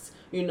forests,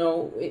 you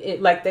know,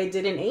 like they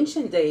did in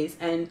ancient days,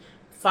 and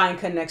find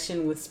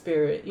connection with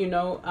spirit, you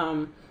know.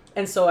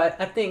 And so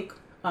I think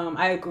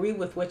I agree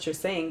with what you're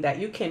saying, that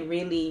you can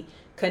really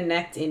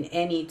connect in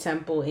any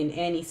temple, in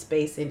any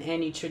space, in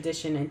any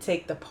tradition, and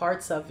take the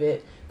parts of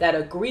it that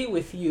agree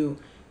with you,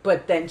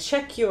 but then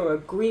check your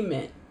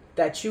agreement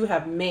that you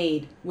have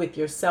made with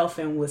yourself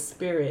and with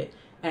spirit,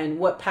 and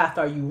what path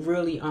are you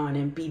really on,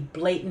 and be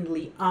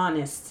blatantly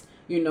honest,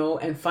 you know,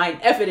 and find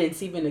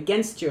evidence even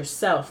against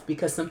yourself,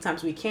 because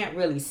sometimes we can't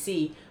really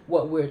see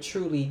what we're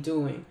truly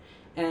doing.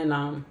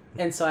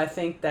 And so I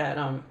think that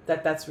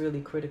that's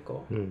really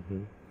critical.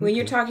 Mm-hmm. When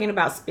you're talking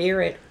about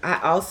spirit,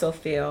 I also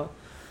feel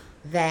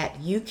that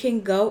you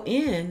can go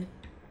in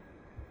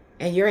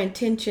and your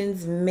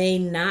intentions may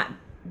not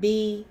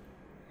be,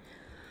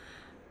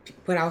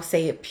 what I'll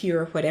say it,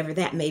 pure, whatever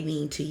that may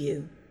mean to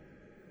you,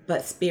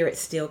 but spirit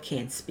still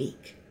can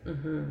speak.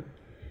 Mm-hmm.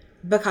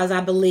 Because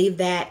I believe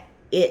that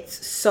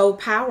it's so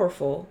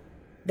powerful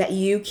that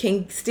you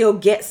can still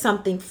get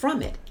something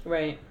from it.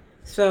 Right.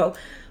 So,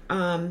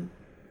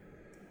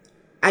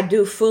 I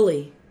do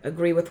fully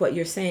agree with what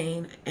you're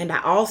saying. And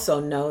I also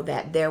know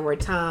that there were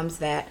times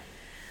that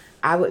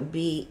I would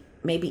be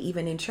maybe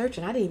even in church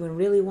and I didn't even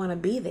really want to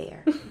be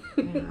there.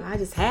 You know, I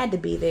just had to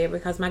be there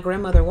because my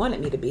grandmother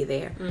wanted me to be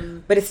there. Mm-hmm.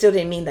 But it still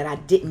didn't mean that I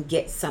didn't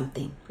get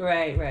something from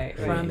it. Right,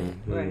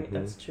 Mm-hmm.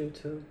 That's true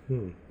too.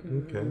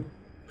 Mm-hmm. Okay.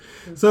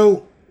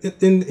 So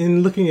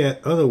in looking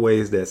at other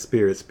ways that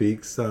spirit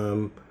speaks,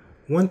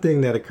 one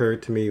thing that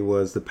occurred to me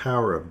was the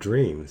power of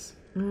dreams.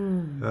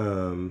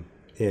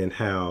 And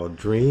how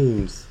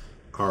dreams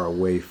are a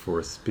way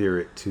for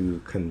spirit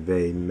to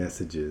convey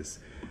messages.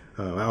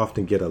 I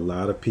often get a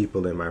lot of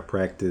people in my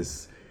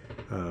practice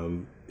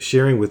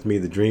sharing with me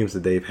the dreams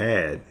that they've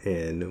had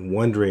and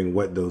wondering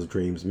what those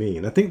dreams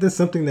mean. I think that's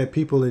something that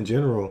people in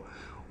general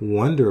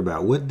wonder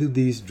about. What do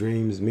these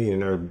dreams mean?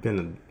 And there have been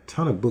a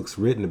ton of books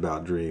written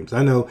about dreams.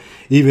 I know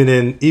even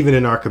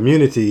in our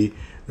community,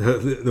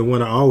 the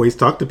one I always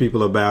talk to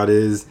people about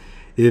is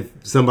if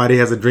somebody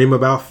has a dream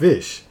about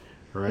fish.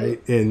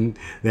 Right. And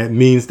that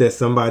means that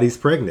somebody's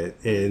pregnant.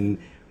 And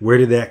where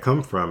did that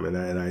come from? And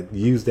I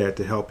use that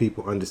to help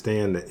people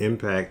understand the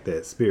impact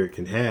that spirit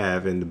can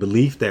have and the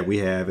belief that we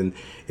have and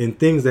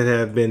things that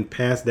have been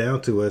passed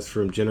down to us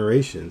from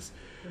generations.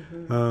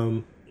 Mm-hmm.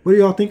 What do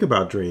y'all think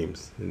about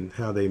dreams and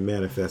how they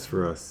manifest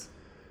for us?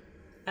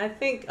 I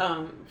think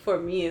for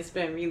me, it's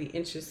been really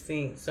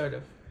interesting sort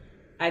of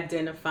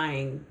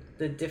identifying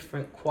the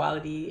different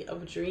quality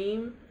of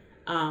dream.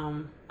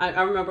 I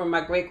remember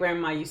my great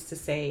grandma used to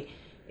say,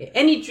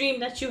 any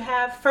dream that you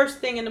have first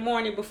thing in the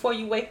morning before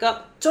you wake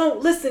up, don't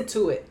listen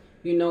to it.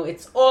 You know,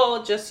 it's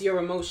all just your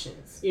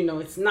emotions. You know,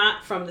 it's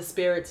not from the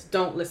spirits.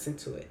 Don't listen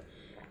to it.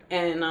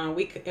 And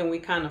we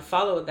kind of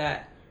follow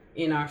that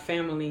in our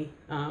family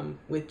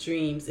with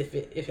dreams. If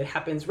it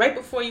happens right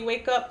before you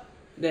wake up,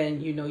 then,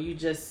 you know, you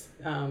just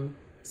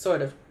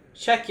sort of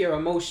check your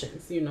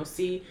emotions, you know,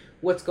 see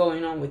what's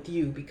going on with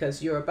you,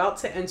 because you're about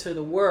to enter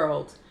the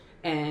world.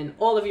 And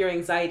all of your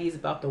anxieties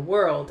about the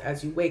world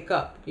as you wake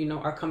up, you know,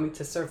 are coming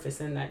to surface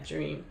in that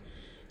dream.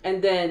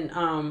 And then,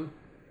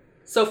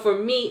 so for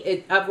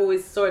me, I've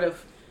always sort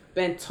of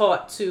been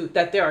taught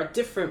that there are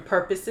different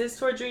purposes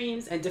for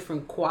dreams and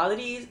different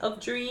qualities of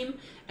dream,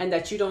 and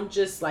that you don't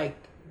just like,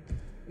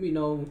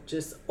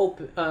 just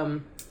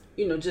open,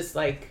 just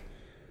like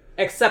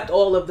accept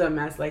all of them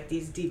as like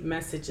these deep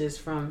messages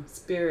from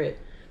spirit.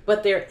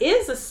 But there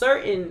is a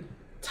certain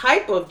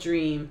type of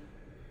dream,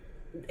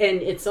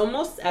 and it's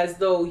almost as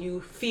though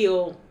you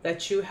feel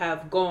that you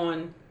have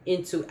gone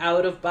into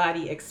out of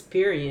body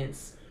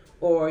experience,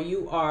 or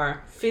you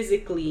are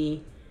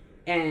physically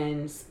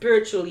and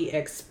spiritually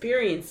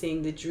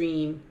experiencing the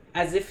dream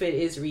as if it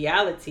is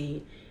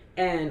reality.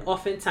 And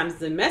oftentimes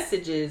the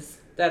messages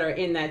that are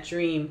in that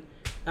dream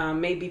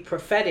may be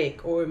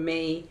prophetic, or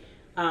may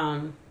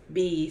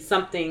be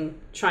something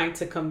trying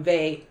to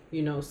convey,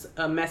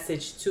 a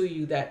message to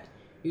you that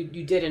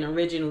you didn't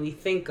originally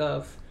think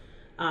of.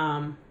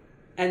 And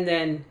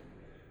then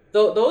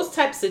those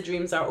types of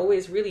dreams are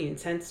always really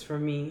intense for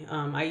me.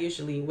 I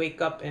usually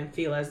wake up and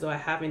feel as though I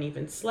haven't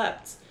even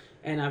slept,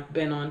 and I've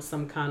been on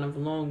some kind of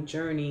long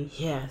journey.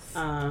 Yes.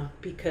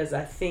 Because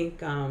I think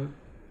the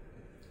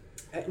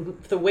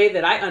way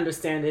that I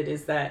understand it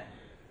is that,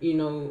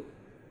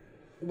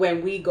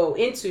 when we go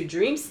into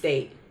dream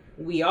state,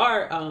 we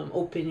are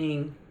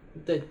opening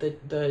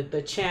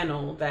the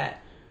channel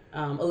that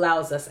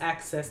allows us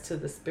access to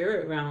the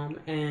spirit realm,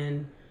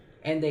 and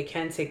they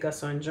can take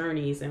us on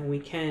journeys, and we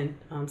can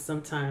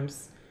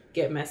sometimes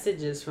get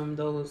messages from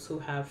those who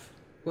have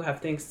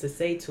things to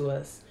say to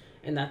us,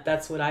 and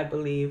that's what I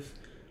believe.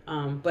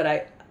 But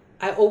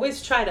I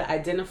always try to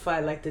identify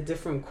like the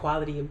different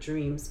quality of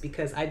dreams,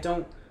 because I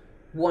don't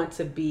want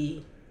to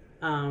be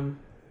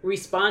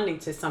responding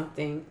to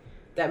something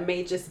that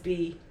may just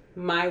be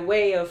my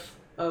way of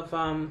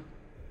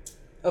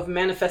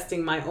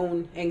manifesting my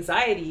own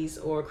anxieties,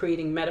 or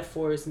creating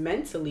metaphors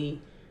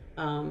mentally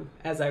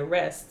as I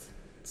rest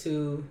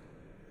to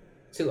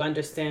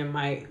understand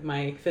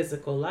my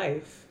physical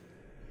life.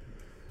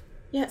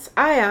 Yes,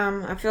 I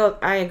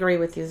agree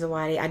with you,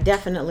 Zawadi. I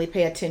definitely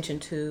pay attention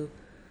to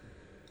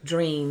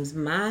dreams.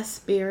 My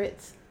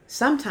spirits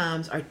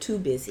sometimes are too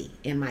busy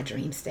in my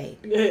dream state.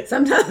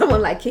 Sometimes I'm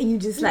like, can you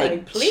just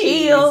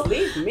please, chill,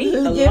 leave me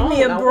give alone.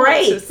 me a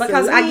break,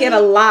 because I get a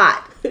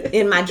lot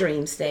in my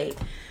dream state.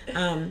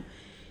 And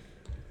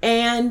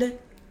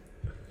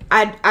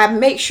I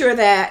make sure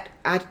that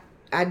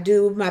I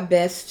do my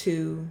best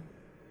to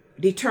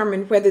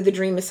determine whether the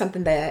dream is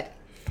something that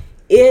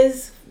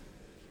is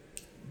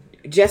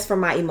just for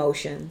my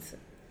emotions.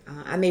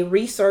 I may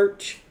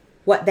research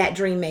what that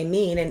dream may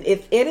mean, and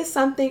if it is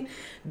something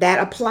that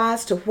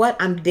applies to what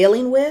I'm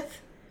dealing with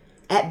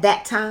at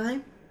that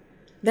time,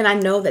 then I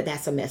know that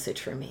that's a message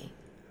for me.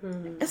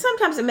 Mm-hmm. And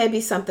sometimes it may be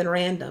something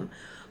random,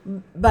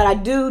 but I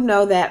do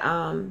know that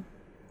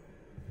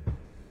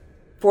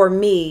for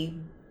me,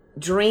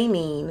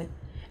 dreaming,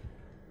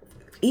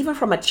 even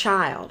from a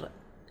child,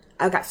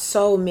 I got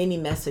so many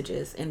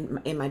messages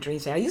in my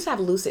dreams. I used to have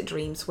lucid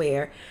dreams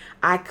where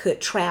I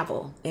could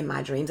travel in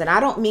my dreams. And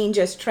I don't mean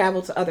just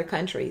travel to other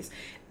countries.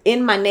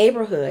 In my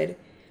neighborhood,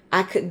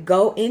 I could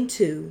go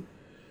into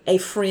a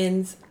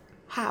friend's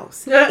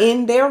house,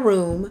 in their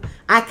room.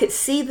 I could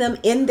see them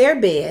in their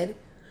bed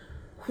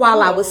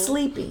while I was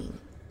sleeping.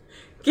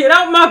 Get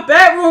out my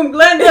bedroom,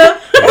 Glenda.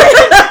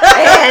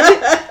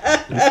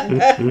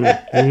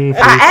 And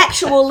I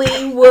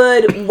actually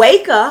would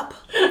wake up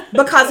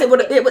because it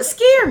would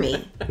scare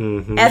me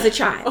as a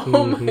child.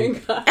 Oh my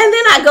God. And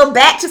then I go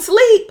back to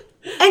sleep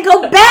and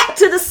go back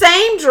to the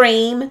same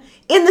dream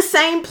in the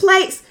same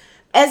place,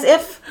 as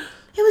if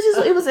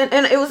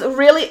it was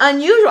really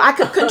unusual. I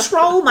could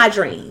control my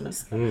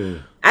dreams.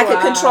 I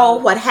could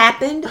control what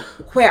happened,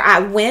 where I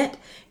went.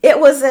 It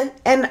was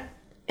an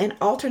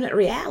alternate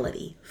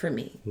reality for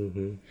me.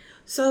 Mm-hmm.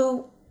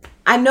 So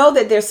I know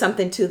that there's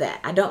something to that.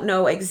 I don't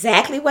know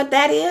exactly what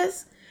that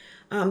is,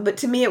 but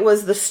to me it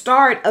was the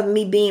start of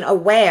me being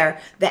aware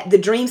that the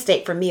dream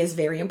state for me is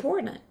very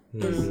important.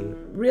 Mm-hmm. It's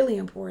really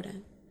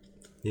important.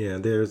 Yeah,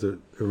 it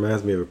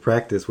reminds me of a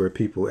practice where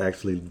people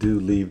actually do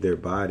leave their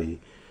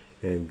body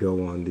and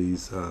go on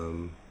these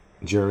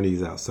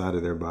journeys outside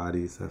of their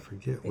bodies. I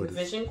forget what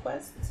Vision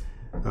Quest?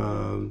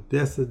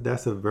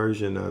 That's a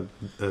version of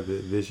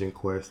it, Vision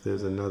Quest.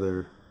 There's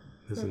another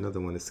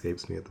one that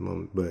escapes me at the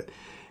moment, but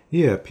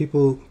yeah,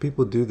 people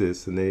do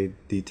this, and they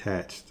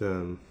detached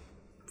from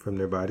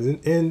their bodies.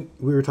 And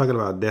we were talking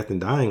about death and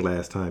dying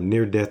last time,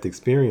 near-death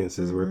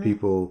experiences, where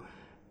people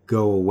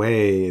go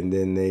away and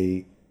then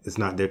it's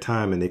not their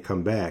time and they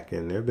come back.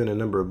 And there have been a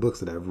number of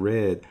books that I've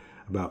read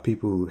about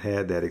people who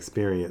had that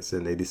experience,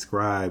 and they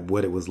describe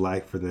what it was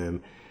like for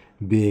them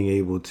being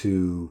able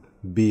to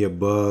be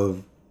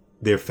above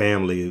their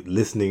family,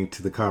 listening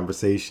to the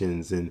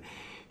conversations and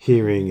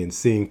hearing and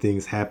seeing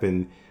things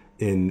happen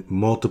in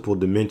multiple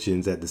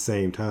dimensions at the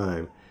same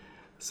time.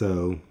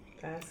 So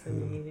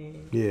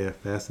fascinating. Yeah,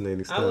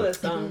 fascinating stuff. I was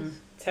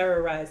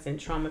terrorized and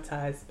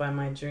traumatized by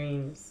my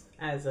dreams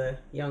as a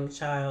young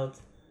child.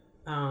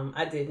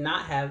 I did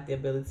not have the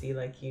ability,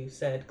 like you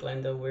said,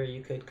 Glenda, where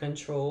you could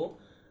control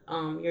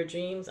your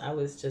dreams. I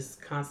was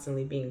just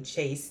constantly being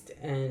chased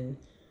and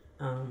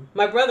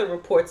my brother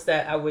reports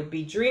that I would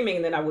be dreaming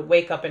and then I would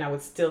wake up and I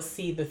would still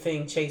see the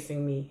thing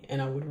chasing me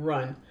and I would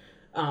run.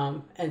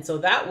 And so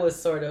that was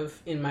sort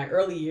of in my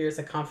early years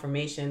a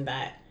confirmation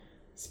that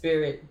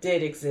spirit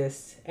did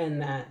exist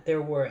and that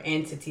there were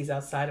entities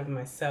outside of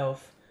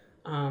myself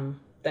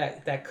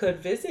that could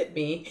visit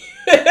me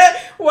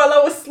while I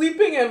was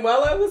sleeping and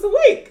while I was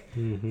awake.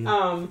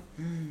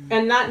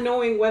 And not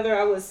knowing whether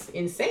I was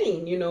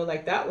insane,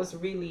 like that was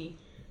really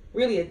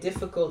a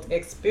difficult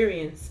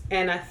experience.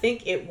 And I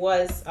think it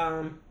was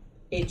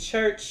a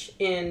church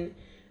in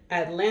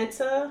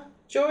Atlanta,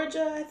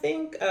 Georgia, I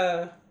think,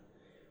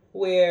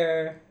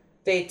 where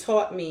they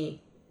taught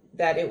me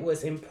that it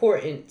was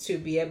important to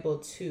be able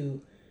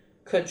to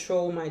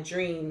control my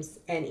dreams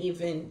and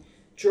even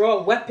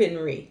draw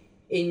weaponry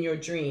in your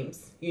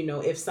dreams.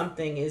 If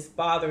something is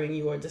bothering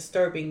you or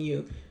disturbing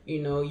you,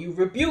 you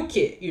rebuke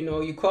it,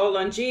 you call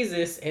on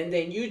Jesus and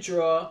then you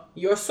draw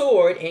your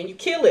sword and you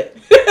kill it.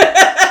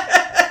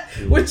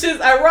 Which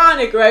is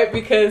ironic, right?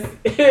 Because,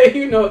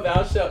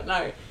 thou shalt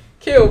not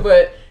kill.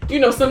 But,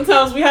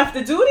 sometimes we have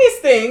to do these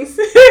things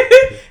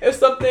if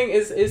something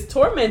is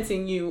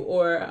tormenting you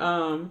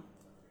or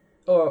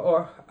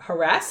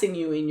harassing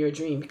you in your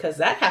dream. Because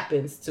that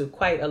happens to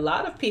quite a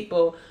lot of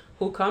people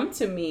who come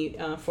to me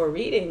for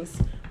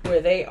readings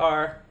where they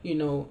are,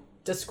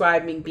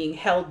 describing being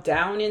held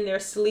down in their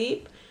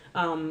sleep,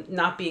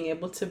 not being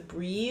able to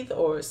breathe,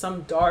 or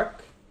some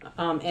dark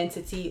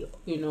entity,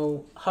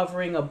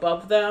 hovering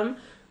above them,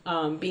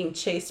 being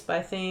chased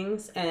by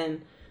things.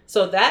 And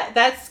so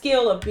that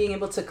skill of being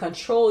able to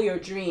control your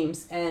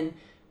dreams and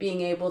being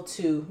able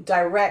to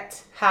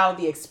direct how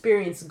the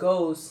experience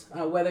goes,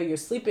 whether you're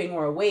sleeping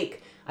or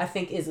awake, I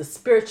think is a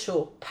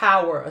spiritual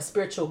power, a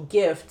spiritual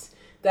gift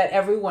that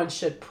everyone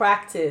should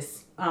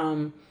practice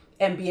and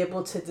be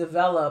able to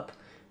develop,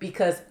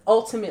 because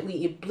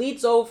ultimately it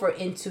bleeds over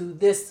into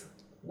this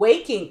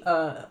waking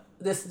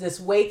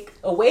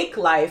awake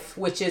life,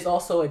 which is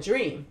also a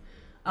dream.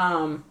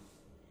 And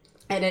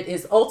it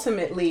is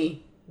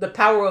ultimately the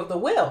power of the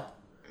will.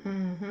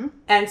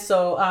 And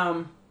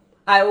so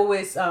I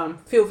always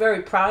feel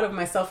very proud of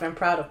myself and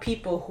proud of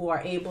people who are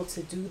able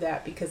to do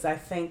that, because I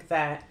think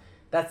that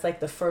that's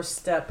like the first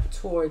step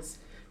towards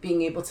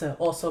being able to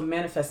also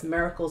manifest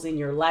miracles in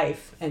your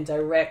life and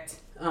direct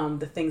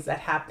the things that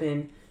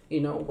happen,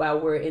 while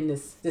we're in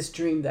this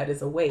dream that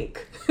is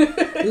awake.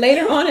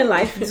 Later on in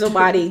life,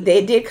 Zobadi,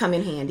 they did come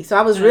in handy. So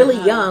I was really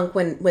young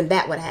when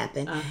that would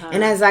happen.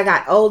 And as I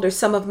got older,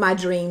 some of my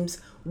dreams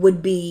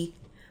would be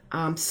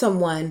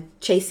someone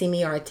chasing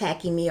me or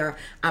attacking me, or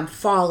I'm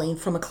falling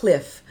from a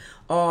cliff,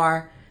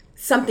 or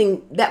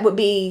something that would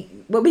be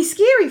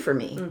scary for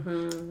me.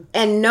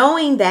 And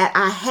knowing that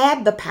I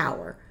had the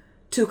power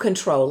to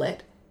control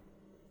it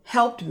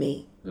helped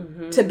me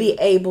to be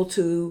able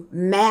to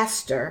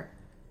master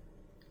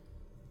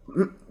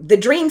the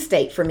dream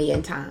state for me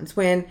in times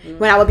when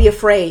I would be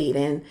afraid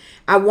and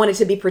I wanted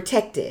to be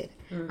protected.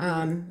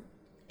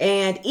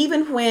 And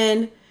even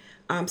when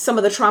some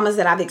of the traumas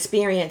that I've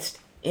experienced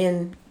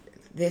in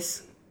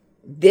this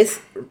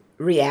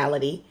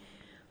reality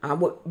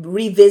would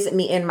revisit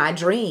me in my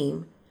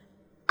dream,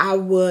 I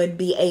would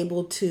be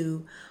able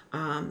to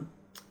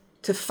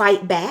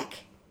fight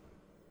back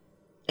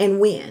and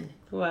win.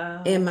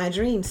 Wow. In my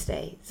dream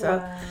state.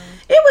 So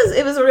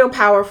it was a real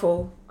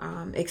powerful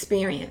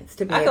experience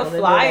to be able to do that. I could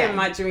fly in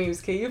my dreams.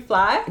 Can you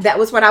fly? That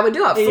was what I would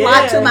do. I'd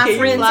fly to my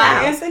friend's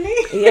house. Anthony?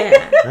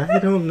 Yeah. I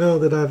don't know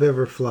that I've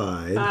ever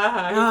flied.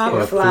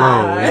 Or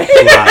flown.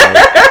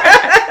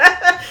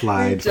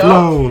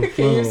 Flown.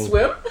 Can you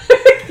swim?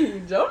 Can you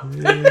jump?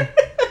 Yeah.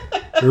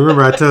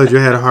 Remember, I told you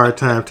I had a hard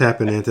time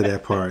tapping into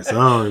that part, so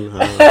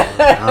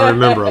I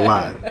remember a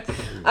lot.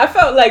 I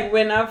felt like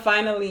when I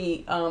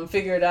finally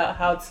figured out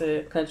how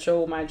to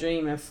control my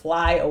dream and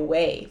fly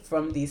away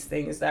from these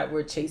things that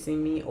were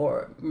chasing me,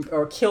 or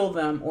kill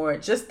them, or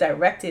just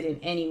direct it in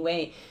any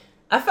way,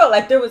 I felt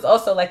like there was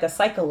also like a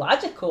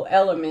psychological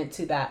element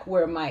to that,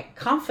 where my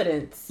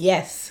confidence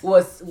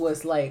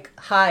was like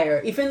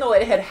higher, even though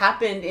it had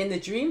happened in the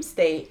dream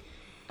state.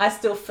 I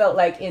still felt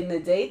like in the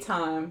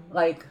daytime,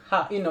 like,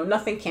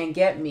 nothing can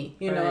get me,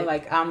 Right.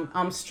 like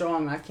I'm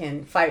strong. I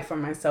can fight for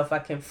myself. I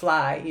can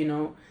fly,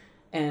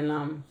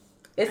 and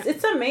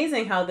it's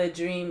amazing how the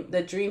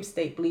dream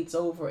state bleeds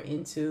over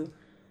into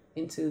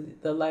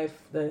the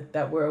life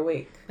that we're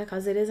awake.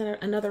 Because it is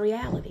another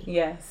reality.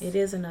 Yes. It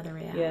is another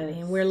reality. Yes.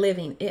 And we're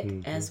living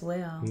it as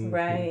well.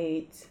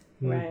 Right.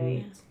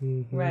 Right.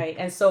 Right.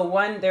 And so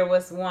there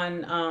was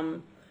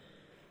one,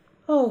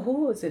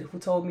 who was it who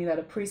told me that?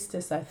 A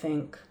priestess, I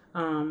think,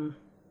 of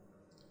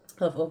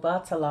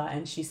Obatala,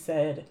 and she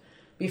said,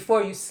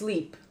 before you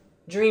sleep,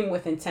 dream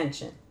with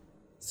intention.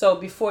 So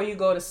before you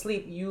go to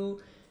sleep,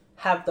 you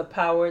have the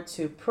power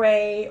to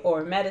pray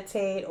or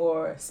meditate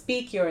or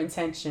speak your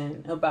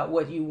intention about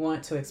what you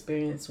want to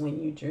experience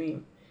when you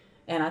dream.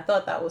 And I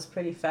thought that was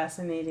pretty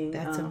fascinating.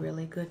 That's a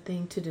really good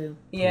thing to do.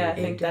 Yeah, I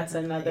think that's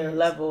definitely another is.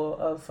 level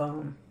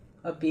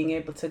of being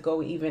able to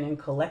go even and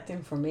collect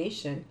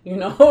information,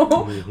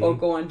 or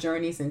go on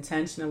journeys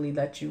intentionally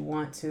that you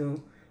want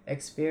to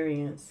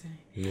experience.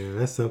 Yeah,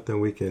 that's something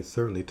we can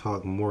certainly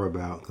talk more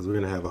about, because we're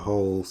going to have a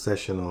whole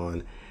session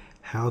on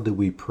how do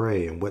we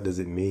pray and what does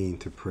it mean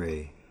to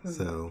pray.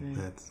 So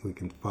we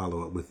can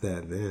follow up with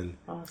that then.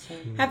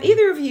 Awesome. Have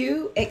either of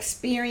you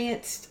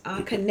experienced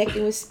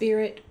connecting with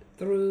spirit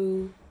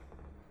through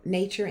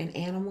nature and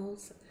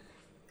animals?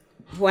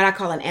 What I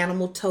call an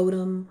animal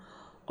totem,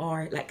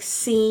 or like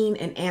seeing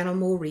an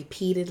animal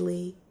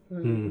repeatedly?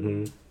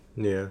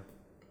 Yeah.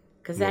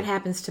 Because that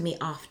happens to me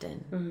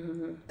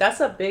often.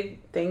 That's a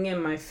big thing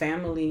in my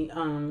family.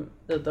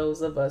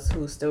 Those of us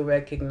who still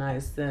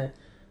recognize the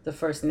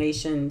First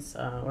Nations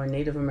or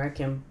Native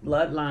American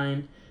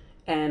bloodline,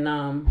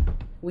 and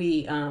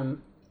we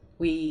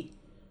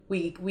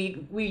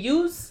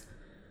use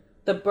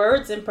the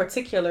birds in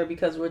particular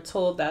because we're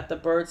told that the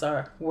birds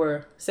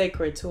were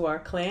sacred to our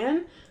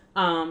clan.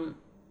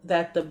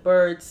 That the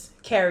birds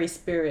carry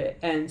spirit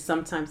and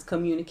sometimes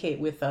communicate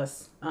with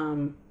us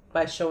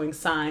by showing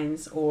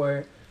signs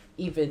or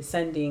even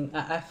sending.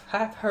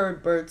 I've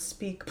heard birds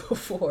speak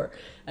before,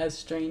 as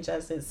strange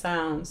as it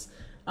sounds.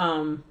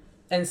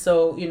 And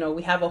so,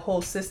 we have a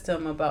whole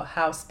system about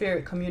how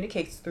spirit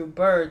communicates through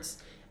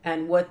birds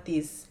and what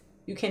these,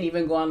 you can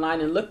even go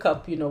online and look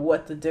up,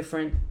 what the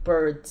different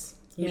birds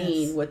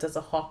mean. Yes. What does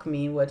a hawk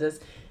mean?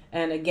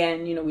 And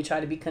again, we try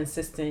to be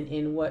consistent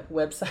in what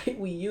website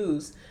we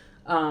use.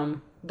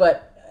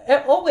 But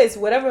always,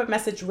 whatever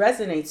message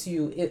resonates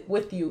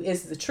with you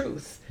is the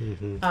truth.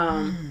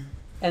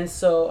 And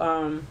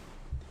so,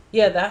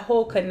 that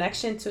whole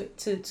connection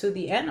to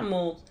the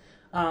animal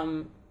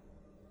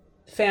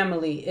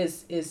family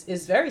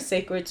is very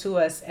sacred to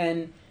us,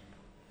 and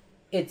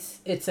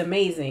it's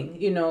amazing.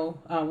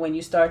 When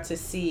you start to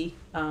see,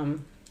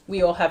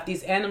 we all have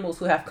these animals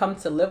who have come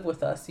to live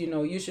with us,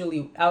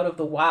 usually out of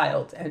the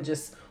wild, and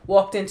just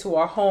walked into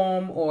our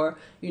home, or,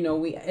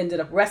 we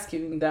ended up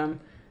rescuing them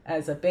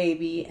as a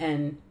baby,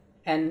 and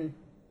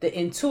the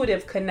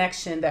intuitive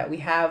connection that we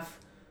have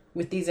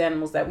with these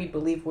animals that we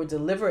believe were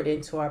delivered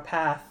into our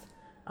path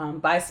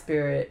by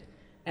spirit,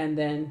 and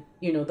then,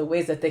 the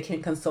ways that they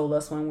can console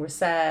us when we're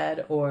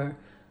sad, or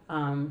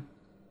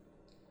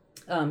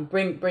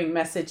bring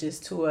messages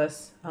to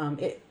us.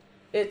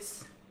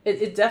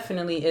 It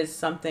definitely is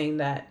something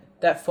that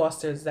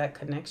fosters that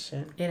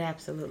connection. It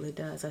absolutely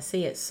does. I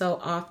see it so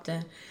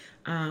often.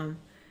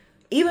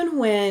 Even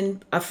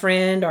when a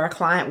friend or a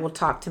client will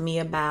talk to me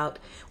about,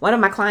 one of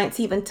my clients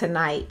even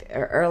tonight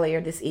or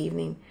earlier this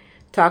evening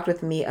talked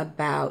with me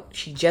about,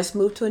 she just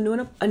moved to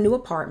a new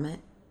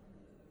apartment,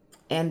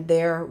 and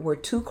there were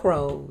 2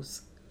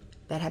 crows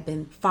that had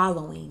been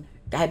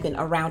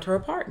around her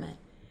apartment.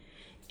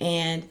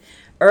 And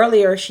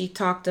earlier she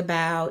talked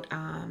about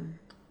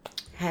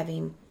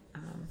having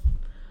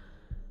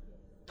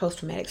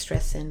post-traumatic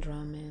stress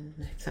syndrome,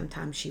 and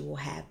sometimes she will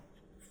have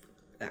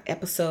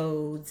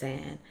episodes,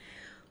 and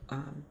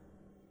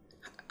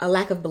a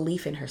lack of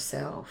belief in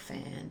herself,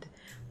 and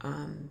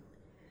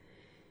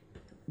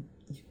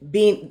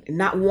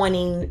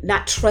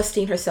not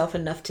trusting herself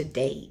enough to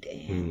date,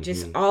 and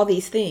just all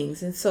these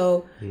things. And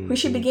so when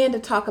she began to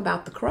talk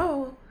about the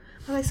crow,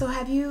 I'm like, so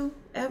have you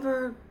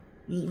ever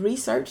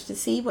researched to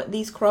see what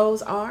these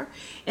crows are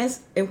and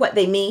what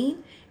they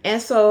mean?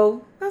 And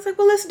so I was like,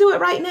 well, let's do it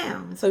right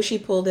now. And so she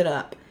pulled it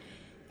up,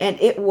 and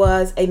it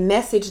was a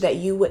message that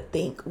you would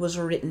think was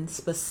written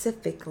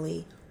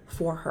specifically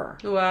for her.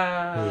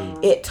 Wow.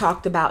 It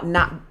talked about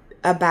not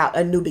about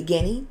a new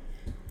beginning,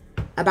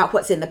 about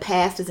what's in the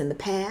past is in the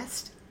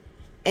past,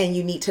 and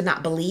you need to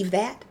not believe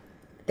that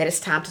it's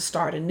time to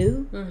start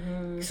anew.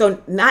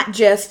 So not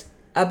just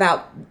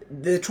about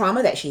the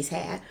trauma that she's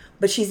had,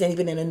 but she's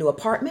even in a new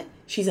apartment,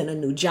 she's in a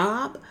new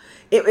job.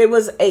 It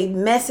was a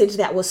message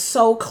that was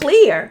so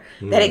clear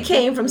that it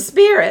came from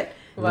spirit.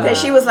 Wow. That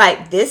she was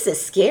like, this is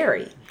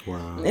scary.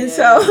 Wow. And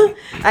so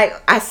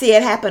I see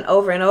it happen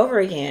over and over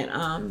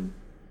again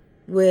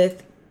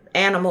with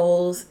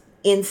animals,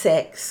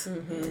 insects,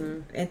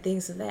 and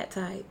things of that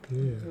type.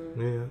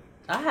 Yeah.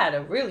 I had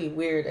a really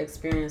weird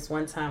experience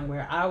one time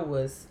where I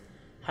was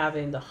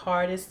having the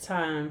hardest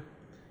time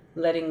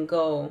letting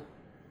go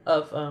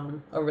of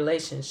a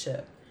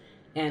relationship,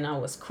 and I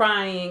was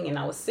crying, and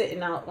I was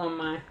sitting out on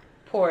my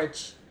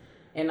porch,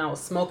 and I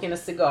was smoking a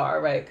cigar,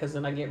 right? Because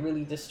when I get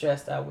really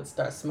distressed, I would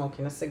start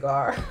smoking a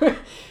cigar.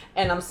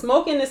 And I'm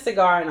smoking the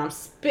cigar, and I'm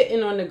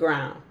spitting on the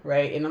ground,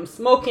 right? And I'm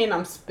smoking,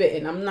 I'm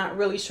spitting. I'm not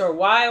really sure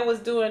why I was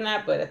doing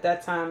that, but at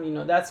that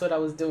time, that's what I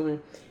was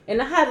doing.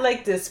 And I had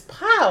like this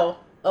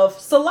pile of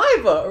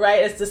saliva,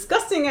 right? As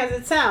disgusting as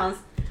it sounds,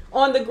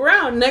 on the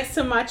ground next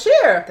to my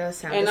chair. Does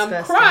sound and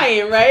disgusting. I'm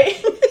crying,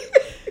 right?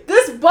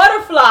 This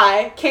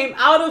butterfly came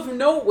out of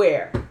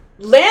nowhere,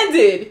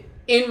 landed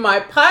in my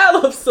pile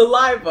of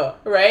saliva,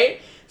 right?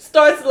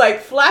 Starts like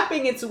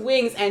flapping its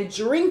wings and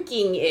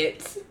drinking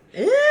it.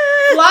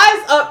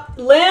 Flies up,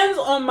 lands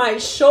on my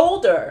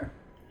shoulder,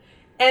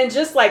 and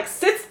just like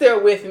sits there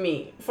with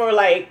me for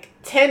like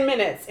 10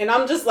 minutes. And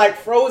I'm just like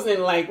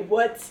frozen, like,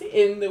 what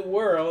in the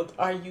world?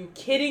 Are you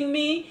kidding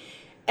me?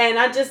 And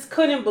I just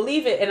couldn't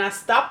believe it. And I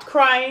stopped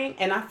crying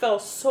and I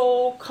felt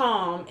so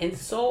calm and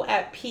so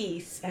at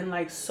peace and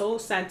like so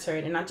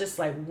centered. And I just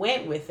like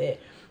went with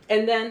it.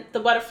 And then the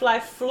butterfly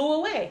flew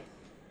away.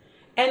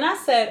 And I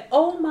said,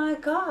 oh my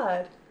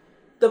God,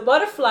 the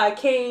butterfly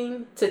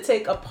came to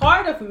take a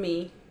part of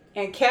me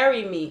and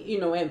carry me,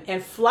 you know,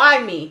 and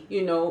fly me,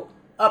 you know,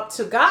 up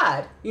to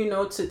God, you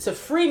know, to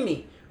free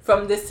me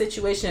from this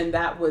situation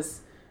that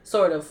was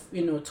sort of,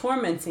 you know,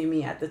 tormenting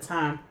me at the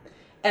time.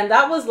 And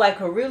that was like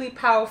a really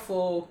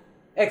powerful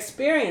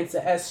experience,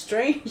 as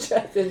strange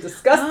and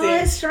disgusting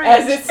as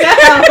it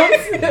sounds.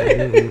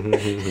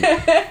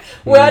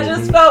 Where I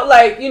just felt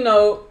like, you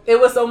know, it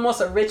was almost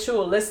a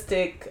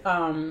ritualistic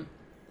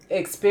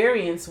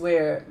experience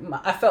where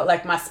I felt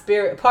like my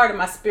spirit, part of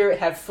my spirit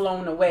had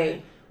flown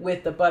away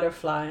with the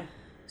butterfly.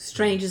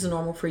 Strange is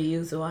normal for you,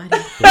 Zawadi.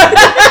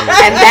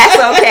 And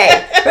that's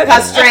okay,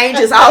 because strange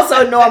is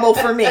also normal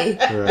for me.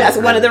 That's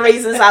one of the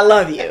reasons I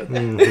love you.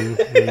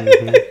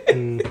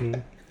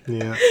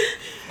 Yeah.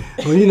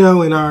 Well, you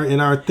know, in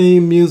our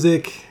theme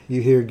music,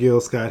 you hear Gil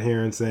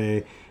Scott-Heron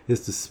saying,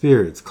 it's the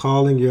spirits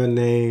calling your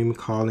name,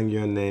 calling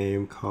your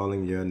name,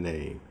 calling your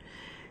name.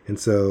 And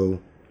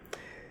so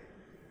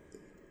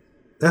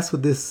that's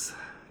what this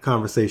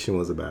conversation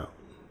was about.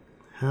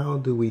 How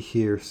do we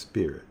hear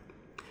spirit?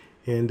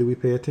 And do we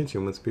pay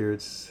attention when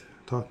spirit's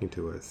talking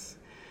to us?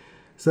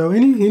 So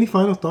any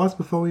final thoughts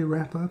before we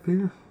wrap up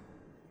here?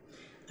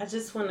 I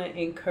just want to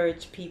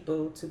encourage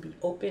people to be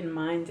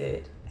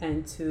open-minded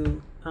and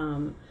to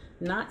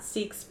not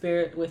seek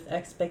spirit with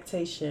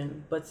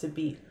expectation, but to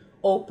be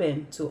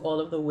open to all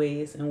of the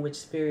ways in which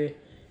spirit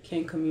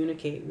can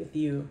communicate with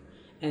you,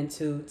 and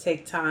to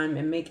take time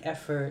and make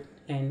effort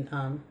and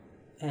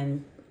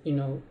you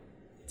know,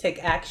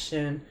 take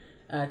action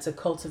to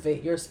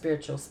cultivate your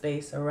spiritual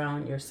space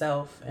around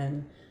yourself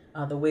and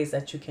the ways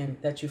that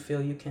you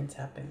feel you can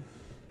tap in.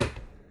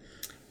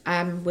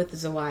 I'm with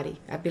Zawadi.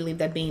 I believe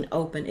that being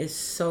open is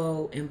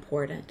so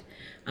important.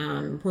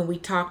 When we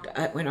talked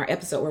in our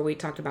episode where we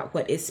talked about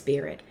what is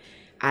spirit,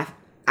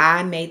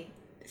 I made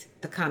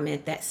the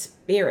comment that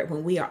spirit,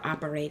 when we are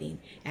operating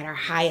at our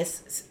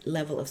highest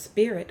level of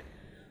spirit,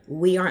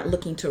 we aren't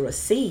looking to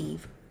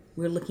receive,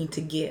 we're looking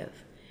to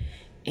give.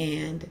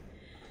 And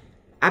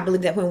I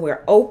believe that when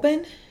we're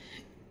open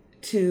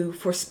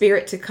for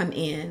spirit to come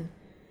in,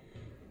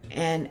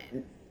 and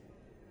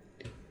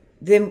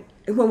then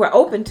when we're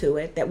open to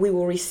it, that we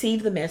will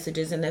receive the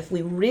messages. And if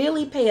we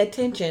really pay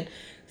attention,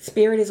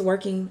 spirit is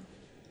working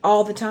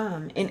all the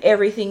time in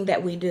everything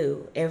that we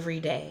do every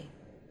day.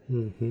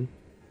 Mm-hmm.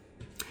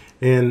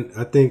 And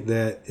I think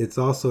that it's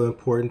also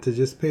important to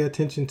just pay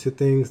attention to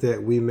things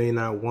that we may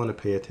not want to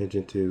pay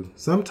attention to.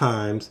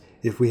 Sometimes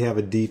if we have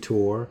a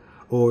detour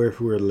or if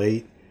we're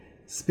late,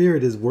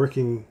 spirit is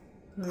working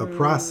a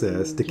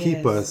process to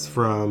keep us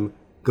from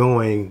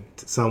going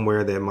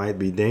somewhere that might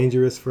be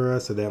dangerous for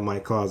us or that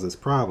might cause us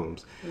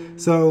problems.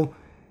 So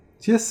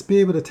just be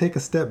able to take a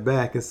step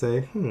back and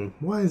say,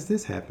 why is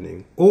this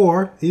happening?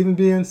 Or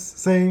even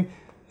saying,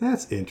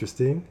 that's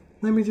interesting.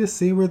 Let me just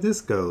see where this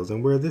goes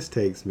and where this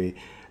takes me,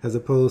 as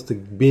opposed to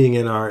being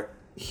in our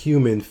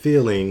human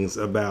feelings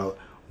about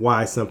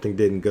why something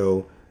didn't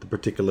go the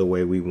particular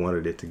way we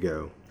wanted it to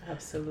go.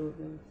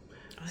 Absolutely.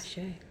 Ashe.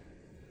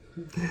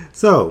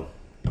 So,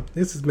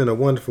 this has been a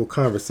wonderful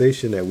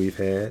conversation that we've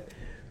had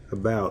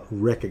about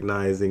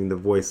recognizing the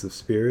voice of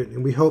spirit,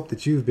 and we hope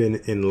that you've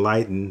been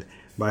enlightened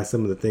by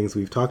some of the things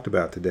we've talked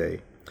about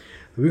today.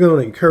 We're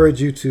going to encourage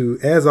you to,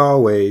 as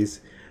always,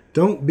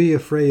 don't be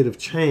afraid of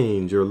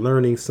change or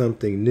learning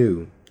something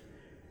new.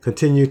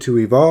 Continue to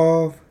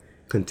evolve,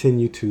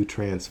 continue to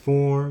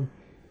transform,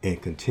 and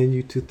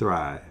continue to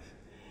thrive.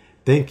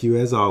 Thank you,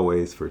 as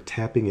always, for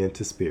tapping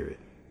into spirit.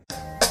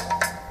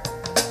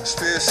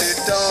 Spirit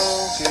said,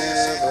 don't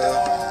give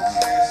up.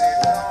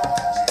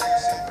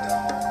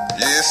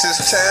 Yes,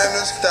 it's time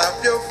to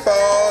stop your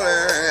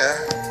falling.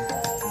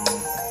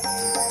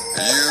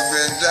 You've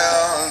been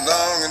down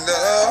long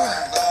enough.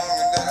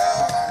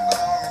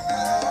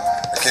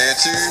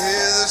 Can't you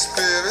hear the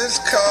spirits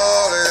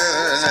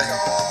calling?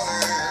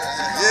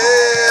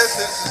 Yes,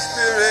 it's the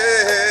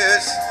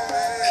spirits.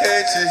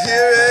 Can't you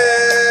hear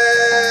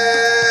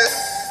it?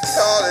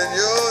 Calling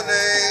your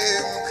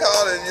name,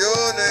 calling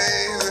your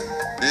name.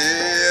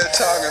 They're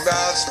talking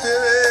about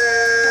spirit.